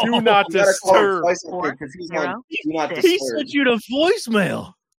no! Do not You gotta call him disturb. twice, I think, 'cause he's on do not He He disturb. sent you to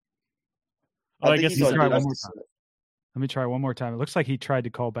voicemail. Oh, I think guess he's he's on trying do not one more disturb. Let me try one more time. It looks like he tried to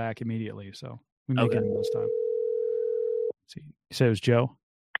call back immediately, so we may Okay. get him this time. Let's see. You said it was Joe?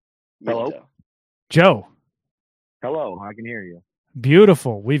 Yeah, Hello? Joe. Joe, Hello, I can hear you.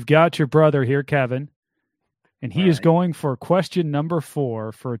 beautiful. We've got your brother here, Kevin, and he All is right. going for question number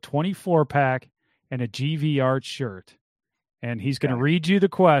 4 for a 24-pack and a GVR shirt. And he's going to Okay. read you the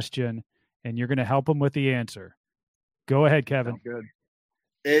question, and you're going to help him with the answer. Go ahead, Kevin. Sounds good.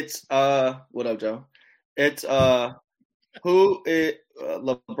 It's what up, Joe? It's who is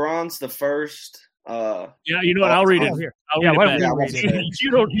LeBron's the first Yeah, you know what? I'll read it. Oh, here. I'll Yeah, read why it don't back. we read it?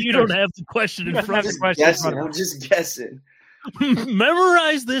 You don't have the question in front of Question in front of I'm just guessing.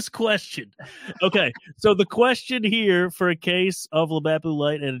 Memorize this question. Okay, so the question here for a case of Labapu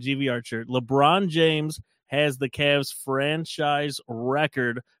Light and a GVR shirt, LeBron James has the Cavs franchise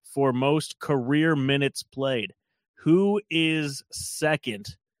record for most career minutes played. Who is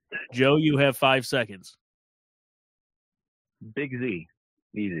second? Joe, you have 5 seconds. Big Z.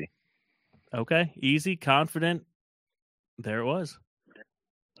 Easy. Okay, easy, confident. There it was.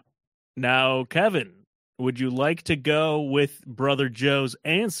 Now, Kevin, would you like to go with Brother Joe's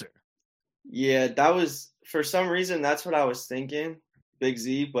answer? Yeah, that was for some reason that's what I was thinking, Big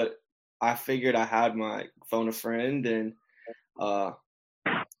Z. But I figured I had my phone a friend, and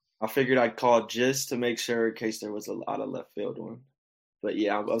I figured I'd call just to make sure in case there was a lot of left field one. But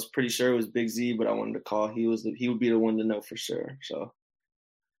yeah, I was pretty sure it was Big Z, but I wanted to call. He would be the one to know for sure. So.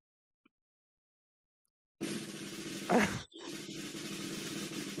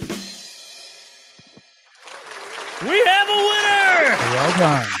 We have a winner! Well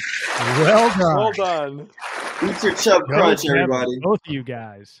done. Well done. Well done. Eat your chub Go, crunch, Kevin. everybody. Both of you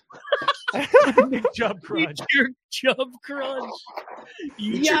guys. Chub crunch. Your chub crunch.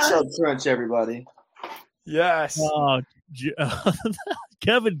 Eat your chub crunch, everybody. Yes. Oh,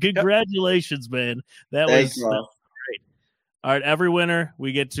 Kevin, congratulations, man. That Thank was you. great. All right, every winner,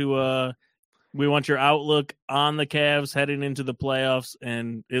 we get to we want your outlook on the Cavs heading into the playoffs,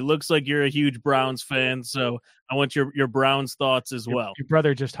 and it looks like you're a huge Browns fan, so I want your Browns thoughts as well. Your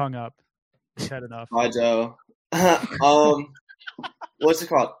brother just hung up. He's had enough. Bye, Joe. What's it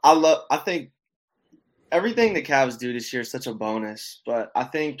called? I think everything the Cavs do this year is such a bonus, but I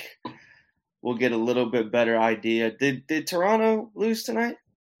think we'll get a little bit better idea. Did Toronto lose tonight?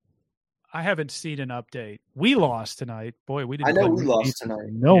 I haven't seen an update. We lost tonight. Boy, we didn't. I know play we any lost defense. tonight.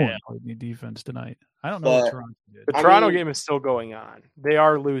 No Yeah. one played any defense tonight. I don't know what But- Toronto did. The I Toronto mean- game is still going on. They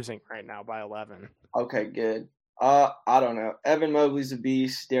are losing right now by 11. Okay, good. I don't know. Evan Mobley's a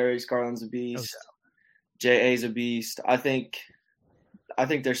beast. Darius Garland's a beast. J.A.'s a beast. I think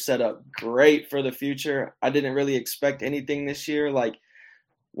they're set up great for the future. I didn't really expect anything this year. Like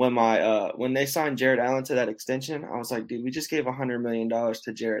when they signed Jared Allen to that extension, I was like, dude, we just gave $100 million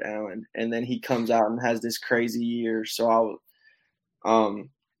to Jared Allen, and then he comes out and has this crazy year. So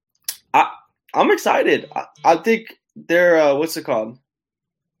I'm excited. I think they're what's it called?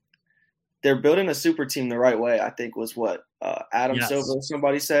 They're building a super team the right way, I think was what Adam Silver or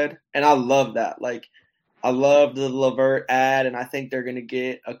somebody said. And I love that. Like, I love the Levert ad, and I think they're going to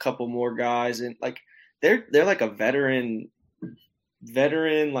get a couple more guys. And, like, they're like a veteran,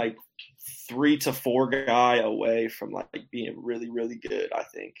 like 3 to 4 guy away from, like being really, really good, I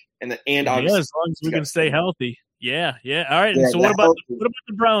think. And obviously, as long as we can stay healthy. Yeah. All right. And so what about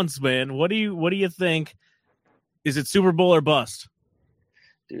the Browns, man? What do you think? Is it Super Bowl or bust?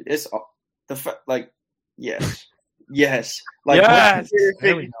 Dude, it's yes. Like, yes.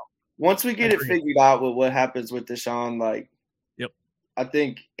 Once we get it figured out with what happens with Deshaun, like, yep, I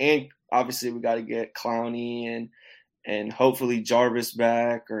think, and obviously we got to get Clowney and hopefully Jarvis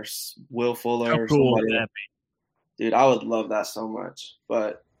back or Will Fuller or somebody. Dude, I would love that so much.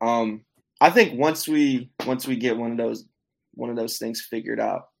 But I think once we get one of those things figured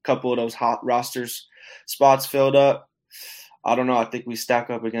out, a couple of those hot rosters spots filled up, I don't know. I think we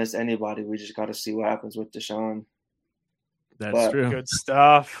stack up against anybody. We just got to see what happens with Deshaun. That's true. Good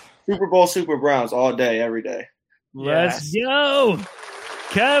stuff. Super Bowl, Super Browns all day, every day. Let's go.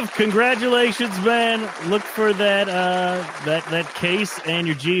 Kev, congratulations, man. Look for that case and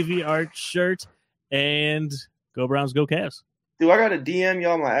your GV art shirt. And go Browns, go Cavs. Do I got to DM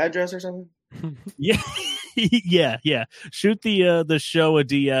y'all my address or something? Yeah. yeah. Shoot the show a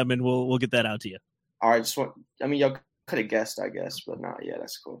DM and we'll get that out to you. All right. Y'all could have guessed, I guess, but not. Yeah,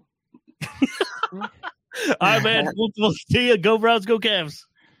 that's cool. All right, man. We'll see you. Go Browns, go Cavs.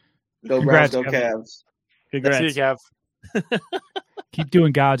 Go Browns, go Cavs. Congrats. See you, Kev. Keep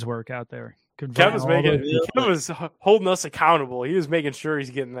doing God's work out there. Kev was holding us accountable. He was making sure he's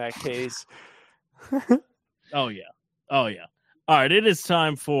getting that case. Oh, yeah. All right, it is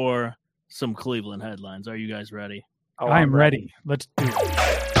time for some Cleveland headlines. Are you guys ready? Oh, I am ready. Let's do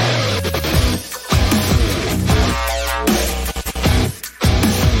it.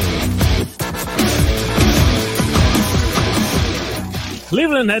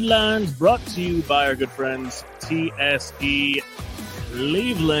 Cleveland headlines brought to you by our good friends TSE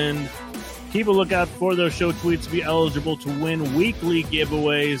Cleveland. Keep a lookout for those show tweets to be eligible to win weekly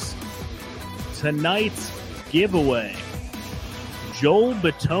giveaways. Tonight's giveaway: Joel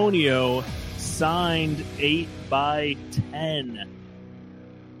Bitonio signed 8x10.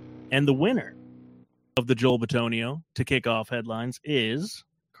 And the winner of the Joel Bitonio to kick off headlines is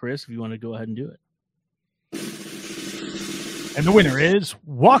Chris, if you want to go ahead and do it. And the winner is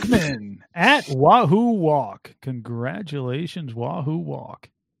Walkman at Wahoo Walk. Congratulations, Wahoo Walk.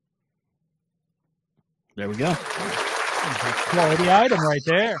 There we go. Quality item right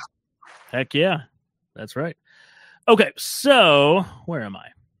there. Heck yeah. That's right. Okay, so where am I?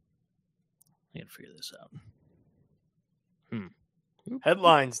 I got to figure this out.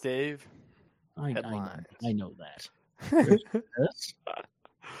 Headlines, Dave. I know that.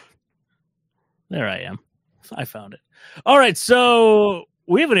 There I am. I found it. All right, so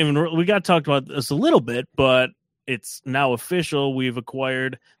we got talked about this a little bit, but it's now official. We've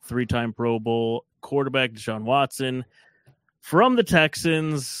acquired 3-time Pro Bowl quarterback Deshaun Watson from the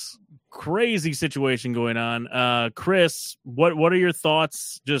Texans. Crazy situation going on. Chris, what are your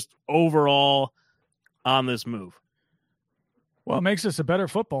thoughts just overall on this move? Well, it makes us a better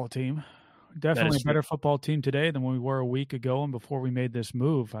football team. Definitely a better football team today than we were a week ago and before we made this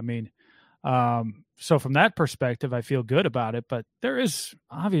move. I mean, so from that perspective, I feel good about it, but there is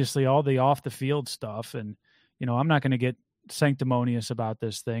obviously all the off the field stuff. And, I'm not going to get sanctimonious about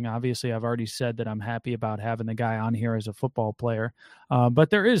this thing. Obviously, I've already said that I'm happy about having the guy on here as a football player. But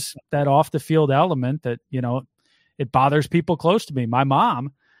there is that off the field element that, it bothers people close to me. My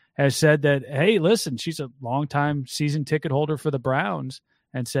mom has said that, hey, listen, she's a longtime season ticket holder for the Browns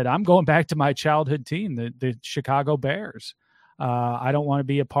and said, I'm going back to my childhood team, the Chicago Bears. I don't want to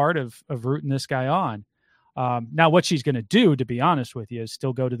be a part of rooting this guy on. Now, what she's going to do, to be honest with you, is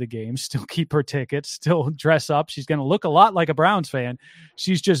still go to the games, still keep her tickets, still dress up. She's going to look a lot like a Browns fan.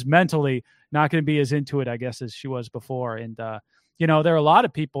 She's just mentally not going to be as into it, I guess, as she was before. And, there are a lot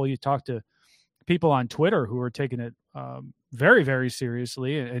of people, you talk to people on Twitter who are taking it very, very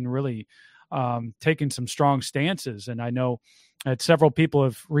seriously and really taking some strong stances. And I know that several people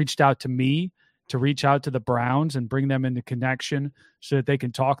have reached out to me to reach out to the Browns and bring them into connection so that they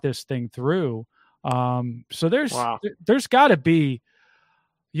can talk this thing through. So there's got to be,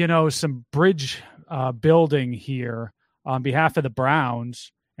 some bridge building here on behalf of the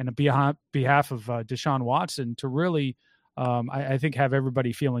Browns and on behalf of Deshaun Watson to really, I think, have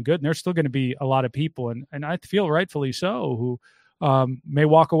everybody feeling good. And there's still going to be a lot of people, and I feel rightfully so, who may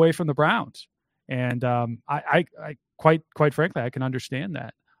walk away from the Browns. And I quite frankly, I can understand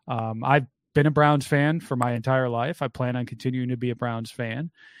that. I've been a Browns fan for my entire life. I plan on continuing to be a Browns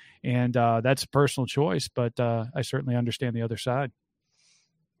fan. And that's a personal choice, but I certainly understand the other side.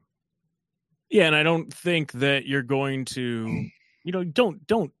 Yeah, and I don't think that you're going to,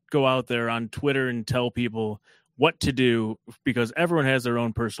 don't go out there on Twitter and tell people what to do, because everyone has their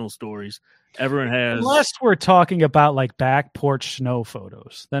own personal stories. Everyone has. Unless we're talking about like back porch snow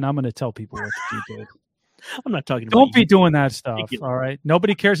photos, then I'm going to tell people what to do. I'm not talking about. Don't be doing that stuff. All right.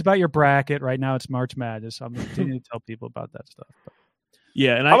 Nobody cares about your bracket right now. It's March Madness. So I'm going to continue to tell people about that stuff. But.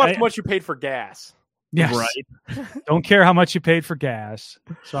 Yeah, and how much you paid for gas? Yes. Right. Don't care how much you paid for gas.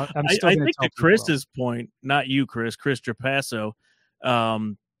 So I'm still. I think to Chris's point, not you, Chris Trapasso.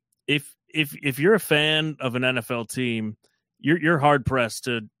 If you're a fan of an NFL team, you're hard pressed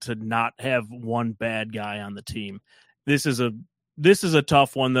to not have one bad guy on the team. This is a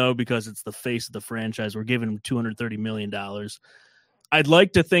tough one though, because it's the face of the franchise. We're giving him $230 million. I'd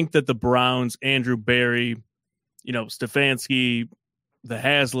like to think that the Browns, Andrew Berry, Stefanski, the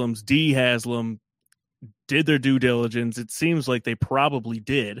Haslams, D. Haslam, did their due diligence. It seems like they probably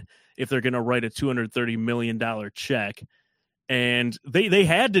did if they're going to write a $230 million check. And they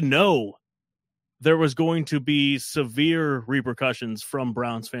had to know there was going to be severe repercussions from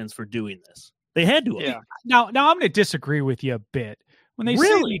Browns fans for doing this. They had to. Yeah. Now I'm going to disagree with you a bit. When they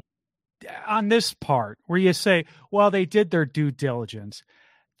say on this part where you say, well, they did their due diligence,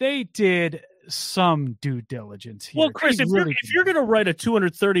 they did some due diligence here. Well, Chris, if you're going to write a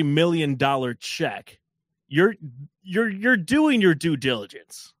 $230 million check, you're doing your due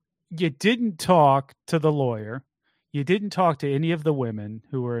diligence. You didn't talk to the lawyer. You didn't talk to any of the women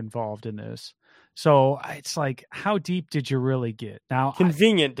who were involved in this. So it's like, how deep did you really get? Now,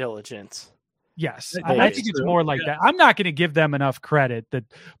 convenient diligence. Yes, I think it's more like that. I'm not going to give them enough credit that,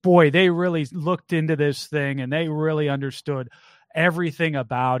 boy, they really looked into this thing and they really understood everything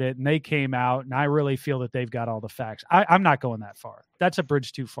about it, and they came out, and I really feel that they've got all the facts. I'm not going that far. That's a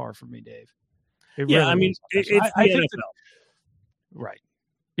bridge too far for me, Dave. I mean, it's the NFL. Right.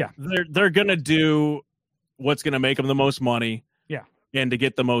 Yeah. They're going to do what's going to make them the most money. Yeah. And to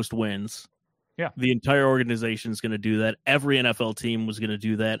get the most wins. Yeah. The entire organization is going to do that. Every NFL team was going to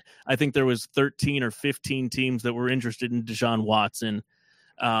do that. I think there was 13 or 15 teams that were interested in Deshaun Watson.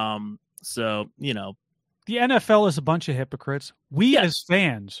 So, the NFL is a bunch of hypocrites. We as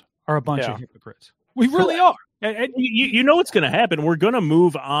fans are a bunch of hypocrites. We really are. And you know what's going to happen. We're going to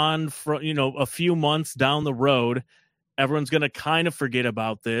move on from, a few months down the road. Everyone's going to kind of forget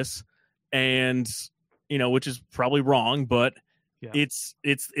about this, and, which is probably wrong, but it's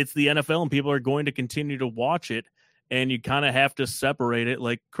the NFL, and people are going to continue to watch it, and you kind of have to separate it.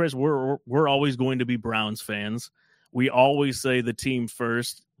 Like, Chris, we're always going to be Browns fans. We always say the team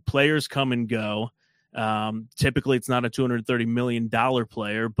first. Players come and go. Typically it's not a $230 million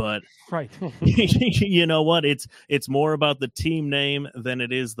player, but right. You know what? It's more about the team name than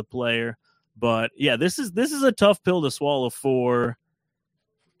it is the player. But yeah, this is a tough pill to swallow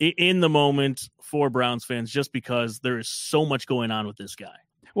in the moment for Browns fans, just because there is so much going on with this guy.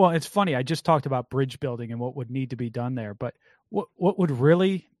 Well, it's funny. I just talked about bridge building and what would need to be done there, but what would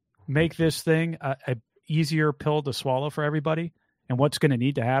really make this thing a easier pill to swallow for everybody, and what's going to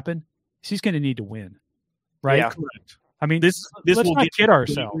need to happen is he's going to need to win. Right? Yeah. Correct. I mean, this let's will not get kid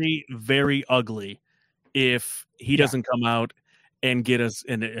ourselves. very, very ugly if he doesn't come out and get us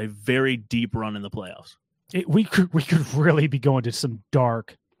in a very deep run in the playoffs. We could really be going to some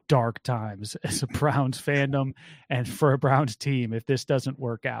dark times as a Browns fandom and for a Browns team if this doesn't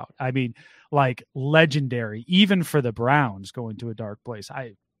work out. I mean, like, legendary, even for the Browns going to a dark place.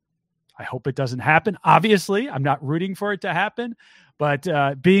 I hope it doesn't happen. Obviously, I'm not rooting for it to happen, but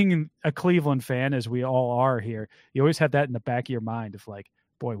being a Cleveland fan, as we all are here, you always have that in the back of your mind of like,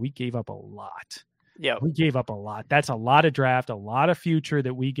 boy, we gave up a lot. Yeah, we gave up a lot. That's a lot of draft, a lot of future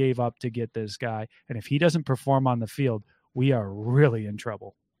that we gave up to get this guy. And if he doesn't perform on the field, we are really in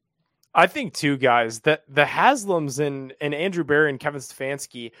trouble. I think too, guys, that the Haslams and Andrew Berry and Kevin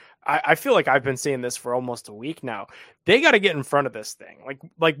Stefanski, I feel like I've been saying this for almost a week now. They got to get in front of this thing.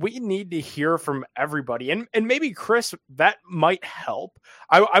 Like we need to hear from everybody, and maybe Chris, that might help.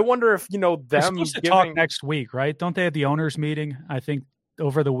 I wonder if them They're supposed to talk next week, right? Don't they have the owners meeting? I think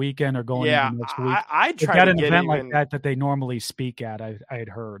over the weekend or going into next week. I try got to an get event even, like that they normally speak at. I had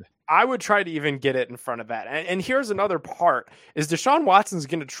heard. I would try to even get it in front of that. And here's another part is Deshaun Watson's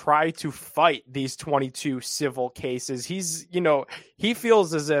going to try to fight these 22 civil cases. He's, he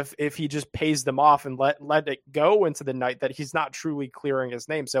feels as if he just pays them off and let it go into the night, that he's not truly clearing his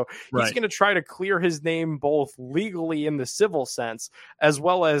name. So he's going to try to clear his name both legally in the civil sense as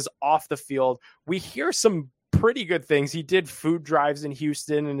well as off the field. We hear some pretty good things. He did food drives in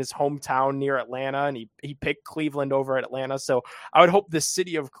Houston, in his hometown near Atlanta, and he picked Cleveland over at Atlanta. So I would hope the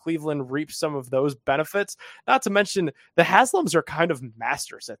city of Cleveland reaps some of those benefits. Not to mention the Haslams are kind of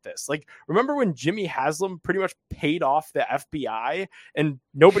masters at this. Like, remember when Jimmy Haslam pretty much paid off the FBI, and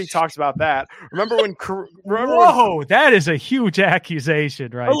nobody talks about that. Remember when? Whoa, that is a huge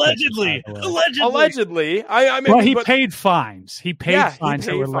accusation, right? Allegedly. I mean, well, he paid fines. He paid fines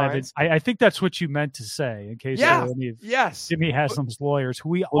that were levied. fines. I think that's what you meant to say, in case there were any of Yes. Jimmy Haslam's lawyers, who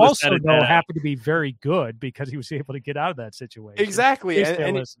we We'll just also edit know that out. happen to be very good because he was able to get out of that situation. Exactly. In case they're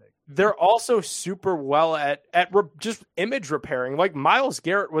And listening. they're also super well at just image repairing. Like Myles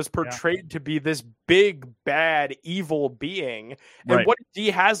Garrett was portrayed to be this big, bad, evil being. And Right. what did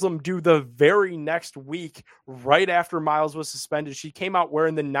Dee Haslam do the very next week, right after Myles was suspended? She came out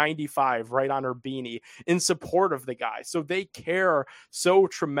wearing the 95 right on her beanie in support of the guy. So they care so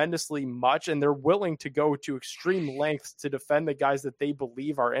tremendously much, and they're willing to go to extreme lengths to defend the guys that they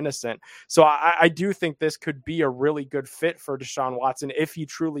believe are innocent. So I do think this could be a really good fit for Deshaun Watson if he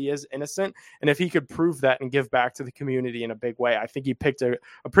truly is innocent, and if he could prove that and give back to the community in a big way. I think he picked a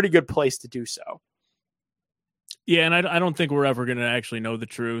pretty good place to do so. Yeah, and I don't think we're ever going to actually know the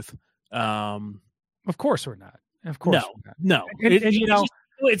truth. Of course we're not. Of course we're not. No. And you know,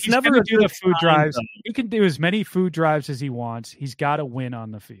 it's he's never gonna a do the good food sign, drives. though. He can do as many food drives as he wants. He's got to win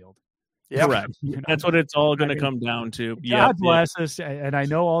on the field. Yeah, Correct. You know? That's what it's all going to I mean, come down to. God bless us. And I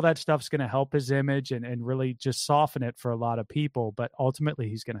know all that stuff's going to help his image and really just soften it for a lot of people. But ultimately,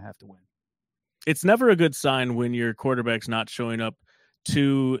 he's going to have to win. It's never a good sign when your quarterback's not showing up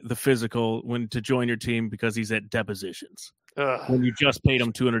to the physical to join your team because he's at depositions. When you just paid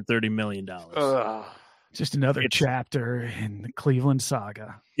him $230 million. Just another chapter in the Cleveland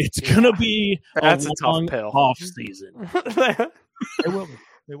saga. It's going to be That's a long tough pill. off season. It will be.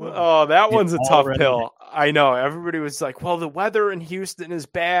 It will be. Oh, that one's a tough already pill. I know. Everybody was like, well, the weather in Houston is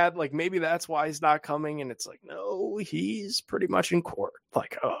bad. Like, maybe that's why he's not coming. And it's like, no, he's pretty much in court.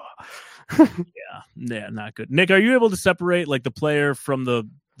 Like, Yeah, not good. Nick, are you able to separate like the player from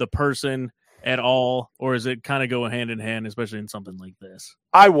the person at all, or is it kind of go hand in hand, especially in something like this?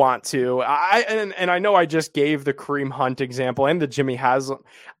 I want to. I know I just gave the Kareem Hunt example and the Jimmy Haslam.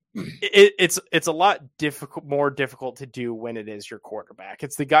 It's a lot more difficult to do when it is your quarterback.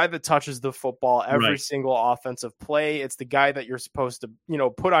 It's the guy that touches the football every single offensive play. It's the guy that you're supposed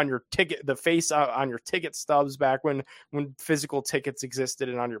to, put on your ticket, the face on your ticket stubs back when physical tickets existed,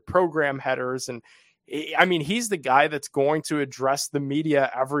 and on your program headers. And I mean, he's the guy that's going to address the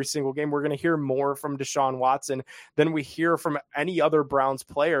media every single game. We're going to hear more from Deshaun Watson than we hear from any other Browns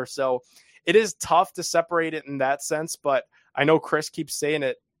player. So it is tough to separate it in that sense, but I know Chris keeps saying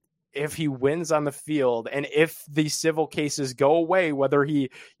it. If he wins on the field and if the civil cases go away, whether he,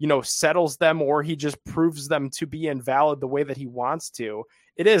 settles them or he just proves them to be invalid the way that he wants to,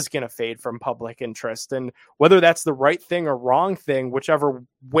 it is going to fade from public interest. And whether that's the right thing or wrong thing, whichever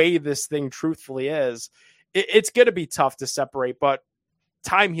way this thing truthfully is, it's going to be tough to separate, but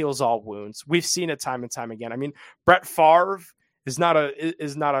time heals all wounds. We've seen it time and time again. I mean, Brett Favre is not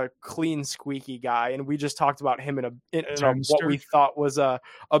a clean, squeaky guy. And we just talked about him in a what we thought was a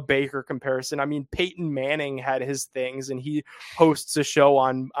Baker comparison. I mean, Peyton Manning had his things, and he hosts a show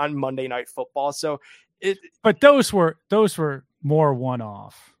on Monday Night Football. So but those were more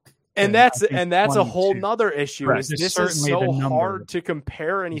one-off. And that's a whole nother issue. Right. This is so hard to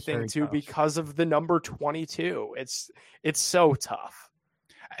compare anything to because of the number 22. It's so tough.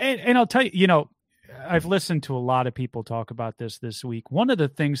 And I'll tell you, I've listened to a lot of people talk about this week. One of the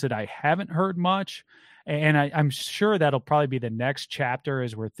things that I haven't heard much, and I'm sure that'll probably be the next chapter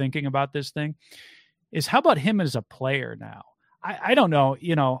as we're thinking about this thing, is how about him as a player now? I don't know,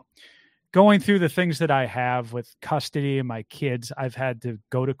 going through the things that I have with custody and my kids, I've had to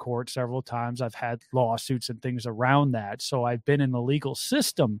go to court several times. I've had lawsuits and things around that. So I've been in the legal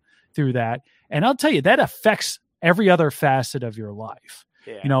system through that. And I'll tell you, that affects every other facet of your life.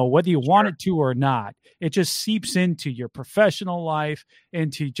 Yeah, whether you want it to or not, it just seeps into your professional life,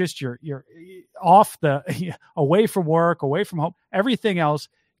 into just your off the away from work, away from home. Everything else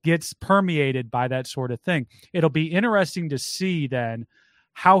gets permeated by that sort of thing. It'll be interesting to see then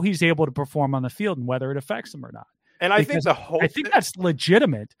how he's able to perform on the field and whether it affects him or not. And I think that's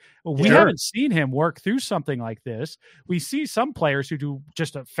legitimate. We haven't seen him work through something like this. We see some players who do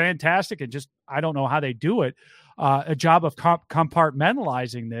just a fantastic and just, I don't know how they do it, a job of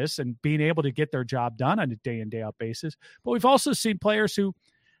compartmentalizing this and being able to get their job done on a day in, day out basis. But we've also seen players who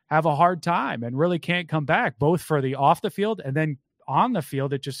have a hard time and really can't come back, both for the off the field and then on the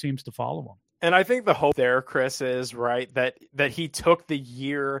field. It just seems to follow them. And I think the hope there, Chris, is right that he took the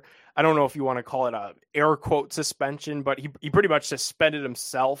year. I don't know if you want to call it a air quote suspension, but he pretty much suspended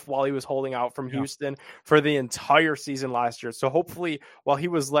himself while he was holding out from Houston for the entire season last year. So hopefully while he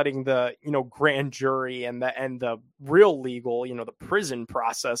was letting the, grand jury and the real legal, the prison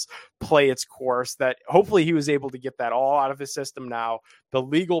process play its course, that hopefully he was able to get that all out of his system now. The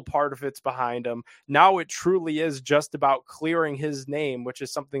legal part of it's behind him. Now it truly is just about clearing his name, which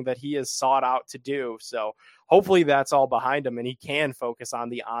is something that he has sought out to do. So hopefully that's all behind him and he can focus on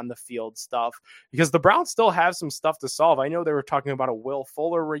the field stuff, because the Browns still have some stuff to solve. I know they were talking about a Will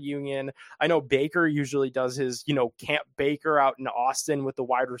Fuller reunion. I know Baker usually does his, Camp Baker out in Austin with the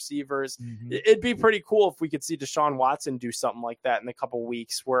wide receivers. Mm-hmm. It'd be pretty cool if we could see Deshaun Watson do something like that in a couple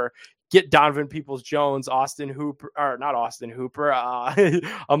weeks, where get Donovan Peoples-Jones, Amari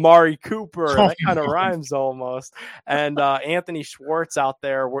Cooper, that kind of rhymes almost, and Anthony Schwartz out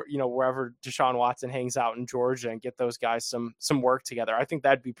there, wherever Deshaun Watson hangs out in Georgia, and get those guys some work together. I think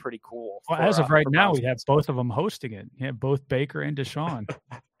that'd be pretty cool. Well, as of right now, we have both of them hosting it. Yeah, both Baker and Deshaun.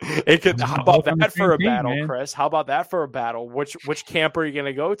 How about that for a battle, man. Chris? How about that for a battle? Which camp are you going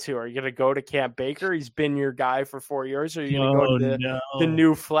to go to? Are you going to go to Camp Baker? He's been your guy for 4 years. Or are you going to go to the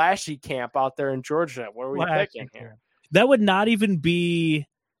new flashy camp out there in Georgia? What are we picking here? That would not even be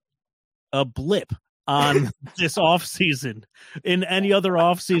a blip on this offseason. In any other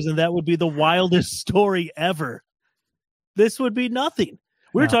offseason, that would be the wildest story ever. This would be nothing.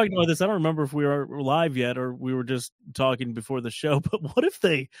 We were talking about this. I don't remember if we were live yet or we were just talking before the show, but what if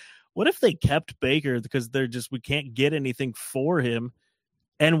they kept Baker because we can't get anything for him,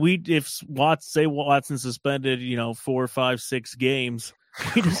 and if Watson suspended 4, 5, 6 games,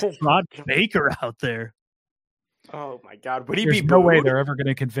 we just brought Baker out there. Oh my God, would he There's be no booed? way they're ever going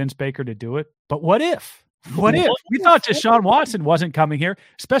to convince Baker to do it. But what if? What if? We thought Deshaun Watson wasn't coming here,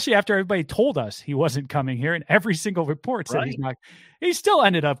 especially after everybody told us he wasn't coming here, and every single report said he's not. He still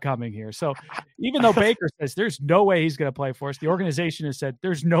ended up coming here. So even though Baker says there's no way he's going to play for us, the organization has said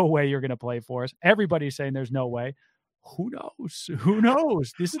there's no way you're going to play for us. Everybody's saying there's no way. Who knows? Who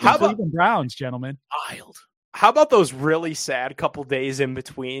knows? This is the Cleveland Browns, gentlemen. Wild. How about those really sad couple days in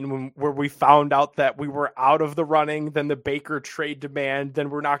between where we found out that we were out of the running, then the Baker trade demand, then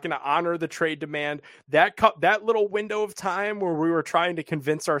we're not going to honor the trade demand. That little window of time where we were trying to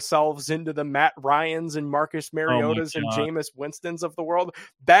convince ourselves into the Matt Ryans and Marcus Mariotas and Jameis Winstons of the world.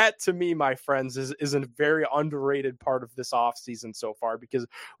 That, to me, my friends, is a very underrated part of this offseason so far, because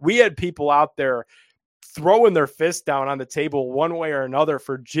we had people out there throwing their fist down on the table one way or another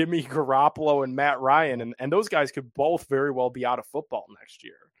for Jimmy Garoppolo and Matt Ryan. And those guys could both very well be out of football next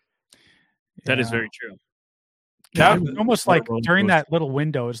year. That is very true. Yeah, it was almost like during that little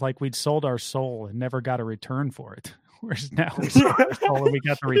window, it's like we'd sold our soul and never got a return for it. Whereas now we sold our soul and we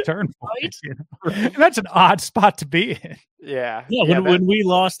got the return for it. And that's an odd spot to be in. Yeah. When we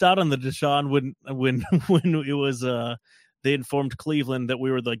lost out on the Deshaun, when it was they informed Cleveland that we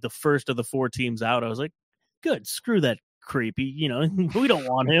were like the first of the 4 teams out, I was like, good, screw that creepy, we don't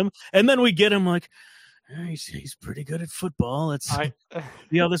want him. And then we get him like, he's pretty good at football. Let's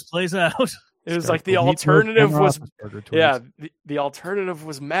see how this plays out. It was like the alternative was, the alternative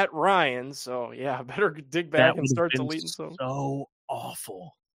was Matt Ryan. So yeah, better dig back and start deleting some. So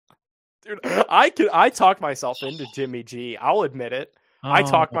awful. Dude, I talk myself into Jimmy G. I'll admit it. I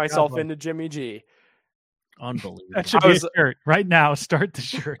talk myself into Jimmy G. Unbelievable. That should be a shirt right now. Start the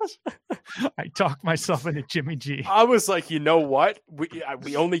shirts. I talk myself into Jimmy G. I was like, you know what?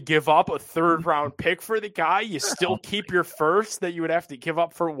 We only give up a 3rd round pick for the guy. You still keep your first that you would have to give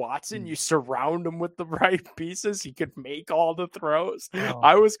up for Watson. You surround him with the right pieces. He could make all the throws.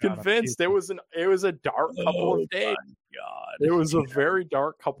 I was convinced it was a dark couple of days. God, it was a very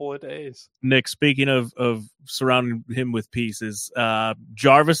dark couple of days. Nick, speaking of surrounding him with pieces,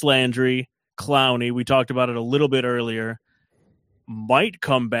 Jarvis Landry, Clowney, we talked about it a little bit earlier, might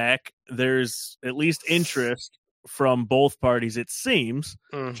come back. There's at least interest from both parties, it seems.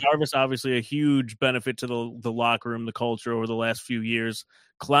 Jarvis, obviously a huge benefit to the locker room, the culture over the last few years.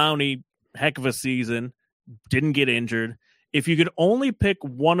 Clowney, heck of a season, didn't get injured. If you could only pick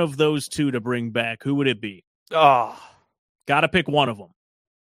one of those two to bring back, who would it be? Got to pick one of them.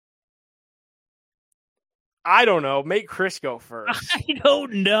 I don't know. Make Chris go first. I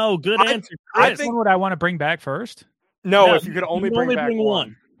don't know. Good answer, Chris. I think, would I want to bring back first? No, if you could only bring back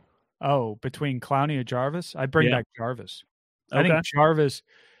one. Oh, between Clowney and Jarvis? I'd bring back Jarvis. I think Jarvis,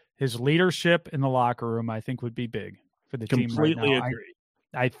 his leadership in the locker room, I think would be big for the team right now. Completely agree.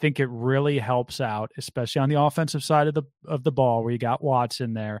 I think it really helps out, especially on the offensive side of the ball where you got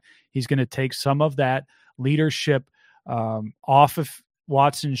Watson there. He's going to take some of that leadership off of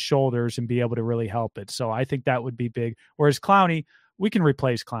Watson's shoulders and be able to really help it. So I think that would be big. Whereas Clowney, we can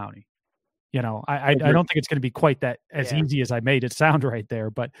replace Clowney. I don't think it's going to be quite that as easy as I made it sound right there,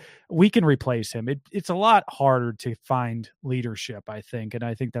 but we can replace him. It's a lot harder to find leadership, I think, and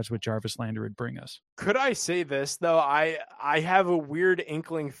I think that's what Jarvis Landry would bring us. Could I say this though? I have a weird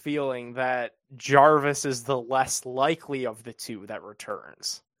inkling feeling that Jarvis is the less likely of the two that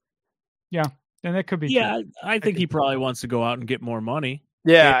returns. Yeah, and that could be. Yeah, true. I think he probably wants to go out and get more money.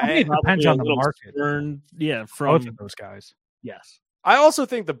 Yeah, it depends on the market. From both of those guys. Yes. I also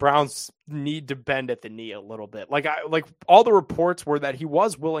think the Browns need to bend at the knee a little bit. Like all the reports were that he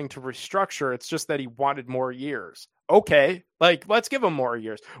was willing to restructure. It's just that he wanted more years. Okay, let's give him more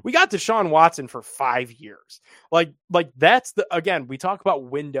years. We got Deshaun Watson for 5 years. Like that's again, we talk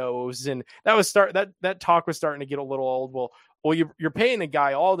about windows, and that talk was starting to get a little old. Well, you're paying a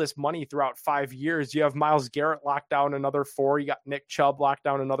guy all this money throughout 5 years. You have Myles Garrett locked down another 4. You got Nick Chubb locked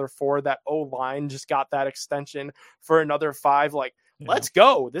down another 4. That O-line just got that extension for another 5. Let's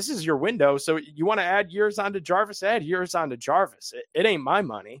go. This is your window. So you want to add years onto Jarvis? Add years onto Jarvis. It ain't my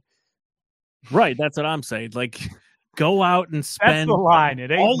money. Right. That's what I'm saying. Go out and spend. That's the line. It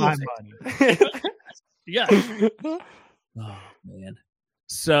ain't my money. Yeah. Oh man.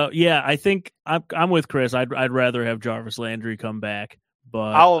 So yeah, I think I'm with Chris. I'd rather have Jarvis Landry come back,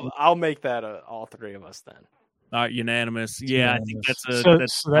 but I'll make that all three of us then. All right, unanimous. Yeah, unanimous.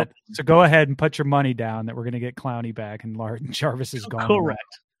 I think so go ahead and put your money down that we're going to get Clowney back and Jarvis is gone.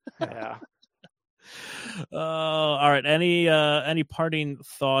 Correct. Yeah. All right. Any parting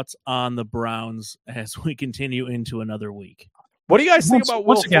thoughts on the Browns as we continue into another week? What do you guys think about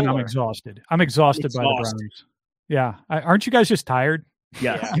Will once again? Fuller? I'm exhausted by the Browns. Yeah, aren't you guys just tired?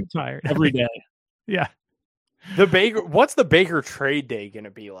 Yeah, I'm tired every day. Yeah. What's the Baker trade day going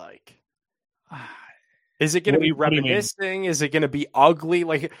to be like? Is it going to be reminiscing? Is it going to be ugly?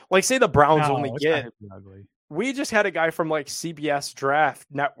 Like say the Browns we just had a guy from CBS Draft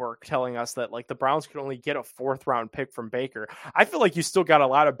Network telling us that the Browns could only get a 4th round pick from Baker. I feel like you still got a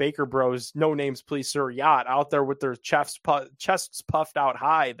lot of Baker bros, no names, please, sir, yacht out there with their chests puffed out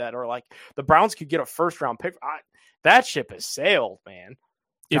high that are the Browns could get a 1st round pick. That ship has sailed, man.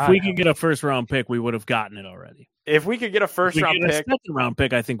 If we could get a 1st round pick, we would have gotten it already. If we could get a 1st round pick, 2nd round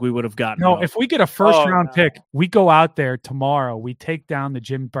pick, I think we would have gotten. No, if we get a 1st round pick, we go out there tomorrow. We take down the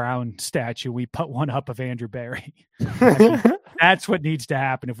Jim Brown statue. We put one up of Andrew Berry. That's what needs to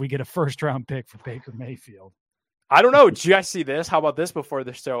happen if we get a 1st round pick for Baker Mayfield. I don't know. Did you guys see this? How about this before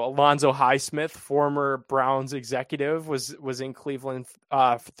the show? Alonzo Highsmith, former Browns executive, was in Cleveland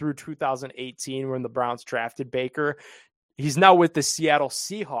through 2018 when the Browns drafted Baker. He's now with the Seattle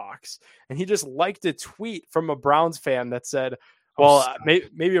Seahawks, and he just liked a tweet from a Browns fan that said,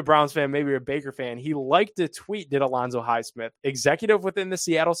 maybe a Browns fan, maybe a Baker fan. He liked a tweet, did Alonzo Highsmith, executive within the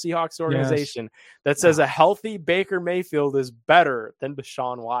Seattle Seahawks organization, that says a healthy Baker Mayfield is better than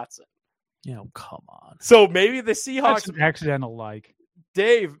Deshaun Watson. Come on. So maybe the Seahawks... That's an accidental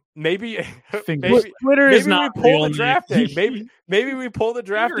Dave, maybe Twitter is not we pull the draft day. Maybe we pull the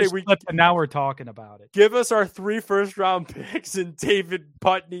draft day. Now we're talking about it. Give us our 3 1st round picks and David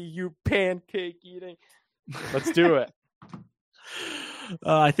Putney, you pancake eating. Let's do it.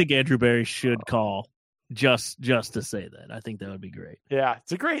 I think Andrew Berry should call just to say that. I think that would be great. Yeah,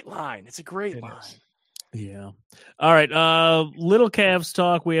 it's a great line. It's a great line. Yeah. All right. Little Cavs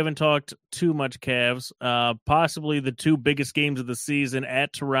talk. We haven't talked too much Cavs. Possibly the 2 biggest games of the season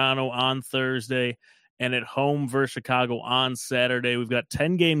at Toronto on Thursday and at home versus Chicago on Saturday. We've got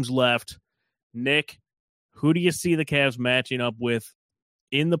 10 games left. Nick, who do you see the Cavs matching up with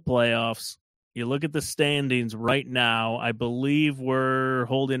in the playoffs? You look at the standings right now. I believe we're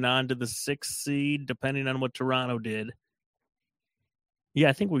holding on to the 6th seed, depending on what Toronto did. Yeah,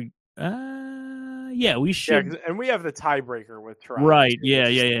 I think we... yeah, we should. Yeah, and we have the tiebreaker with Toronto. Right. Too,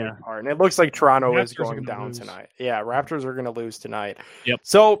 yeah. And it looks like Toronto Raptors is going down lose tonight. Yeah, Raptors are going to lose tonight. Yep.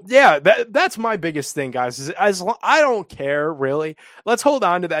 So, yeah, that's my biggest thing, guys. I don't care, really. Let's hold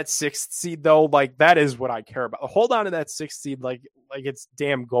on to that 6th seed, though. That is what I care about. Hold on to that 6th seed like it's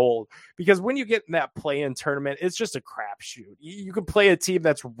damn gold. Because when you get in that play-in tournament, it's just a crapshoot. You can play a team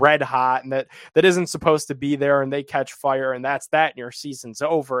that's red hot and that isn't supposed to be there, and they catch fire, and that's that, and your season's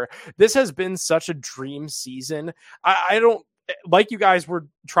over. This has been such a dream season. I don't like you guys were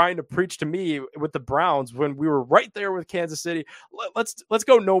trying to preach to me with the Browns when we were right there with Kansas City. Let's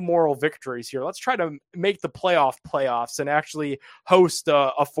go no moral victories here. Let's try to make the playoffs and actually host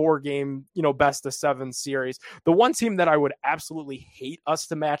a 4-game, best of 7 series. The one team that I would absolutely hate us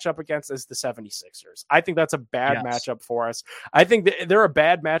to match up against is the 76ers. I think that's a bad matchup for us. I think they're a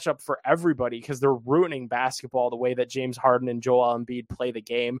bad matchup for everybody because they're ruining basketball the way that James Harden and Joel Embiid play the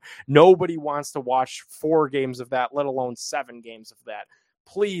game. Nobody wants to watch 4 games of that, let alone 7 games of that.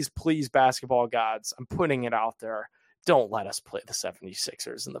 please, basketball gods, I'm putting it out there. Don't let us play the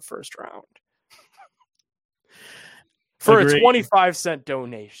 76ers in the first round. For Agreed. a 25-cent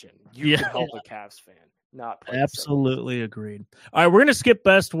donation, you Yeah. can help a Cavs fan. Not play Absolutely agreed. All right, we're going to skip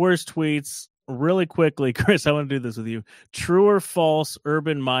best, worst tweets really quickly. Chris, I want to do this with you. True or false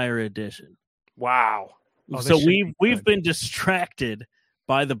Urban Meyer edition. Wow. So we've been distracted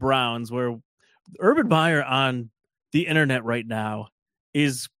by the Browns, where Urban Meyer on the internet right now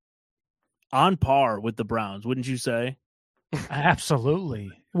is on par with the Browns, wouldn't you say?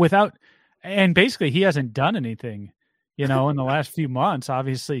 Absolutely. And basically he hasn't done anything, in the last few months.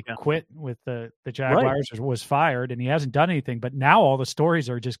 Obviously quit with the Jaguars, was fired, and he hasn't done anything. But now all the stories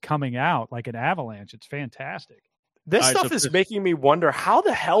are just coming out like an avalanche. It's fantastic. This stuff is making me wonder, how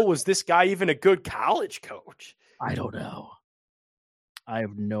the hell was this guy even a good college coach? I don't know. I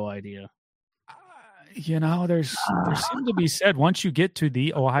have no idea. There seems to be said, once you get to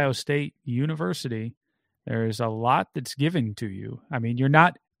the Ohio State University, there's a lot that's given to you. I mean, you're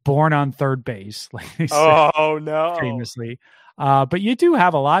not born on third base, like they say, no, famously, but you do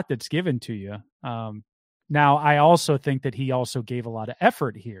have a lot that's given to you. Now, I also think that he also gave a lot of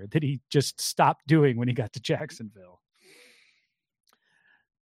effort here that he just stopped doing when he got to Jacksonville.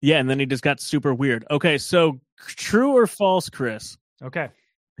 Yeah, and then he just got super weird. Okay, so true or false, Chris? Okay.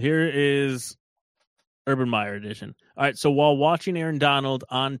 Here is Urban Meyer edition. All right, so while watching Aaron Donald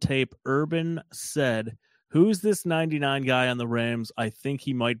on tape, Urban said, "Who's this 99 guy on the Rams? I think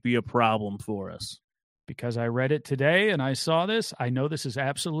he might be a problem for us." Because I read it today and I saw this, I know this is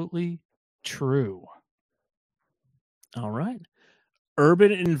absolutely true. All right.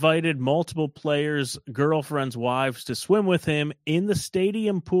 Urban invited multiple players' girlfriends' wives to swim with him in the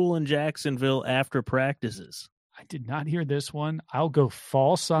stadium pool in Jacksonville after practices. I did not hear this one. I'll go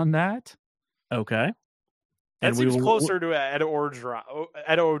false on that. Okay. That seems closer to Ed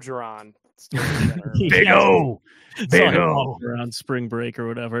Orgeron. Big O. Big O. Around spring break or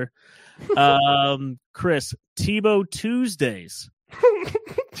whatever. Chris, Tebow Tuesdays.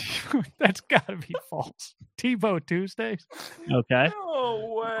 That's got to be false. Tebow Tuesdays. Okay.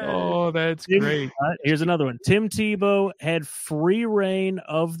 No way. Oh, that's great. Here's another one. Tim Tebow had free reign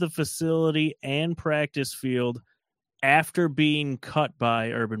of the facility and practice field after being cut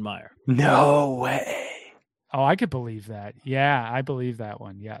by Urban Meyer. No way. Oh, I could believe that. Yeah, I believe that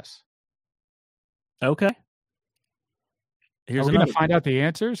one. Yes. Okay. Are we going to find out the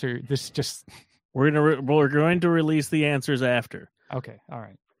answers, or this just? We're going to release the answers after. Okay. All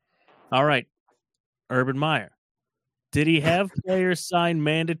right. Urban Meyer. Did he have players sign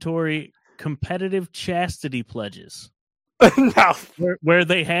mandatory competitive chastity pledges? No. Where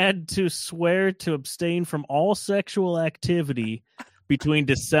they had to swear to abstain from all sexual activity between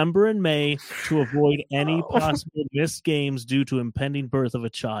December and May to avoid any possible missed games due to impending birth of a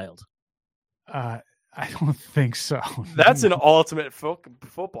child? I don't think so. That's an ultimate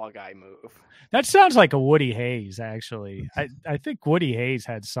football guy move. That sounds like a Woody Hayes, actually. I think Woody Hayes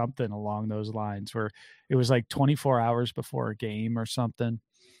had something along those lines where it was like 24 hours before a game or something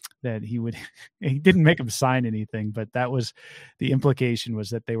that he didn't make him sign anything, but that was the implication, was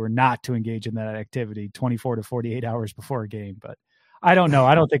that they were not to engage in that activity 24 to 48 hours before a game. But I don't know.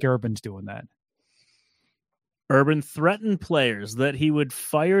 I don't think Urban's doing that. Urban threatened players that he would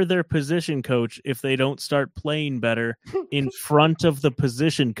fire their position coach if they don't start playing better in front of the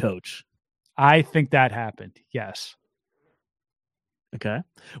position coach. I think that happened. Yes. Okay.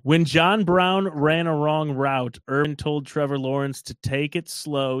 When John Brown ran a wrong route, Urban told Trevor Lawrence to take it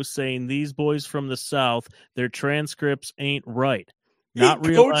slow, saying these boys from the South, their transcripts ain't right. Not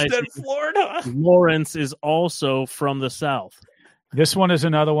realizing coached in Florida. Lawrence is also from the South. This one is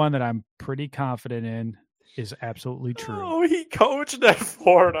another one that I'm pretty confident in is absolutely true. Oh, he coached at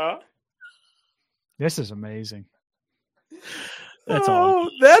Florida. This is amazing. That's all.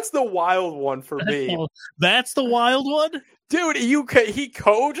 That's the wild one for me. That's the wild one? Dude, he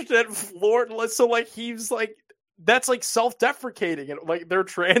coached at Florida, so like he's like, that's like self-deprecating, and like their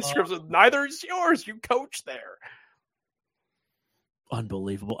transcripts, neither is yours. You coach there.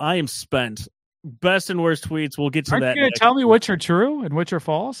 Unbelievable. I am spent. Best and worst tweets. We'll get to that. Aren't you going to tell me which are true and which are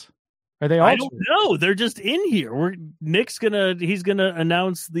false? Are they all? I don't know. They're just in here. Nick's he's gonna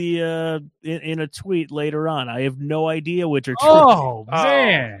announce the in a tweet later on. I have no idea which are true. Oh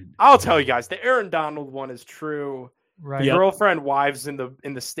man, I'll tell you guys. The Aaron Donald one is true. Right. The girlfriend wives in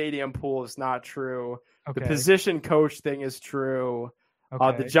the stadium pool is not true. Okay. The position coach thing is true.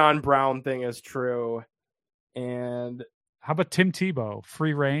 Okay. The John Brown thing is true. And how about Tim Tebow?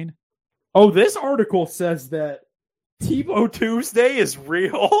 Free reign. Oh, this article says that Tebow Tuesday is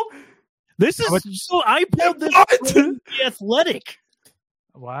real. This is so. I pulled this from The Athletic.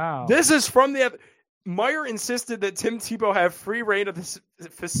 Wow. This is from the Meyer insisted that Tim Tebow have free reign of the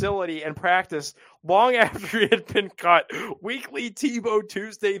facility and practice long after he had been cut. Weekly Tebow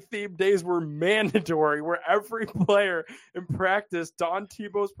Tuesday themed days were mandatory, where every player in practice donned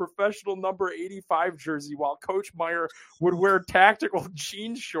Tebow's professional number 85 jersey, while Coach Meyer would wear tactical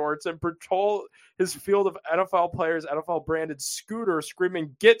jean shorts and patrol his field of NFL players, NFL branded scooter,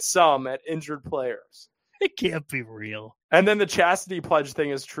 screaming "Get some" at injured players. It can't be real. And then the chastity pledge thing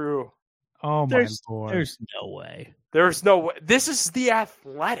is true. Oh my Lord. There's no way. There's no way. This is The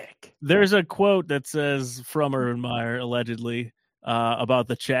Athletic. There's a quote that says from Urban Meyer, allegedly, about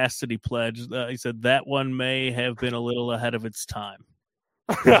the chastity pledge. He said that one may have been a little ahead of its time.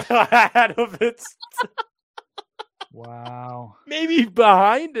 Ahead of its Wow. maybe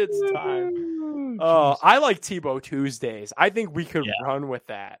behind its time. Oh, I like Tebow Tuesdays. I think we could run with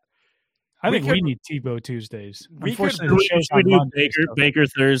that. I think we need Tebow Tuesdays. We could Unfortunately, the show's on do Monday, Baker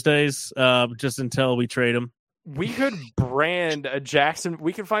Thursdays, just until we trade him. We could brand a Jackson.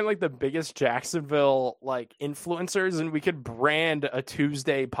 We could find like the biggest Jacksonville like influencers, and we could brand a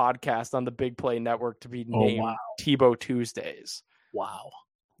Tuesday podcast on the Big Play Network to be named Tebow Tuesdays. Wow.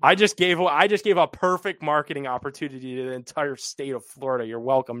 I just gave a perfect marketing opportunity to the entire state of Florida. You're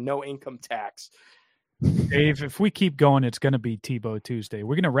welcome. No income tax. Dave, if we keep going, it's going to be Tebow Tuesday.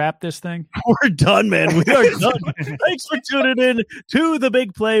 We're going to wrap this thing. We're done, man. We are done. Thanks for tuning in to the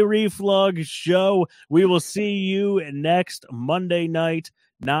Big Play Reflug Show. We will see you next Monday night,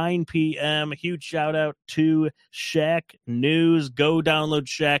 9 p.m. Huge shout out to Shaq News. Go download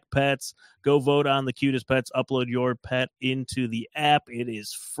Shaq Pets. Go vote on the cutest pets. Upload your pet into the app. It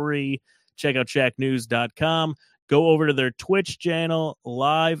is free. Check out shacknews.com. Go over to their Twitch channel,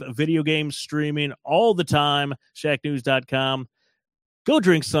 live video game streaming all the time, shacknews.com. Go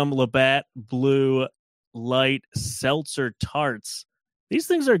drink some Labatt Blue Light Seltzer Tarts. These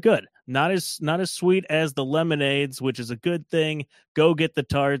things are good. Not as sweet as the lemonades, which is a good thing. Go get the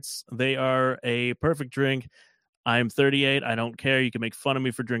tarts. They are a perfect drink. I'm 38. I don't care. You can make fun of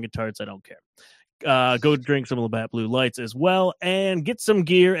me for drinking tarts. I don't care. Go drink some Labatt Blue Lights as well and get some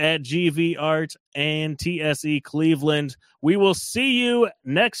gear at GV Art and TSE Cleveland. We will see you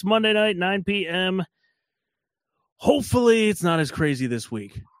next Monday night, 9 p.m. Hopefully it's not as crazy this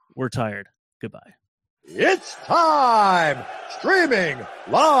week. We're tired. Goodbye. It's time! Streaming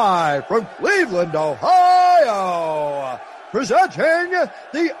live from Cleveland, Ohio! Presenting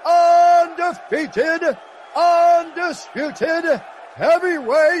the undefeated, undisputed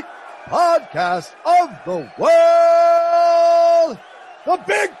heavyweight podcast of the world, the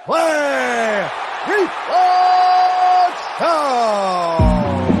Big Play Reflux Show!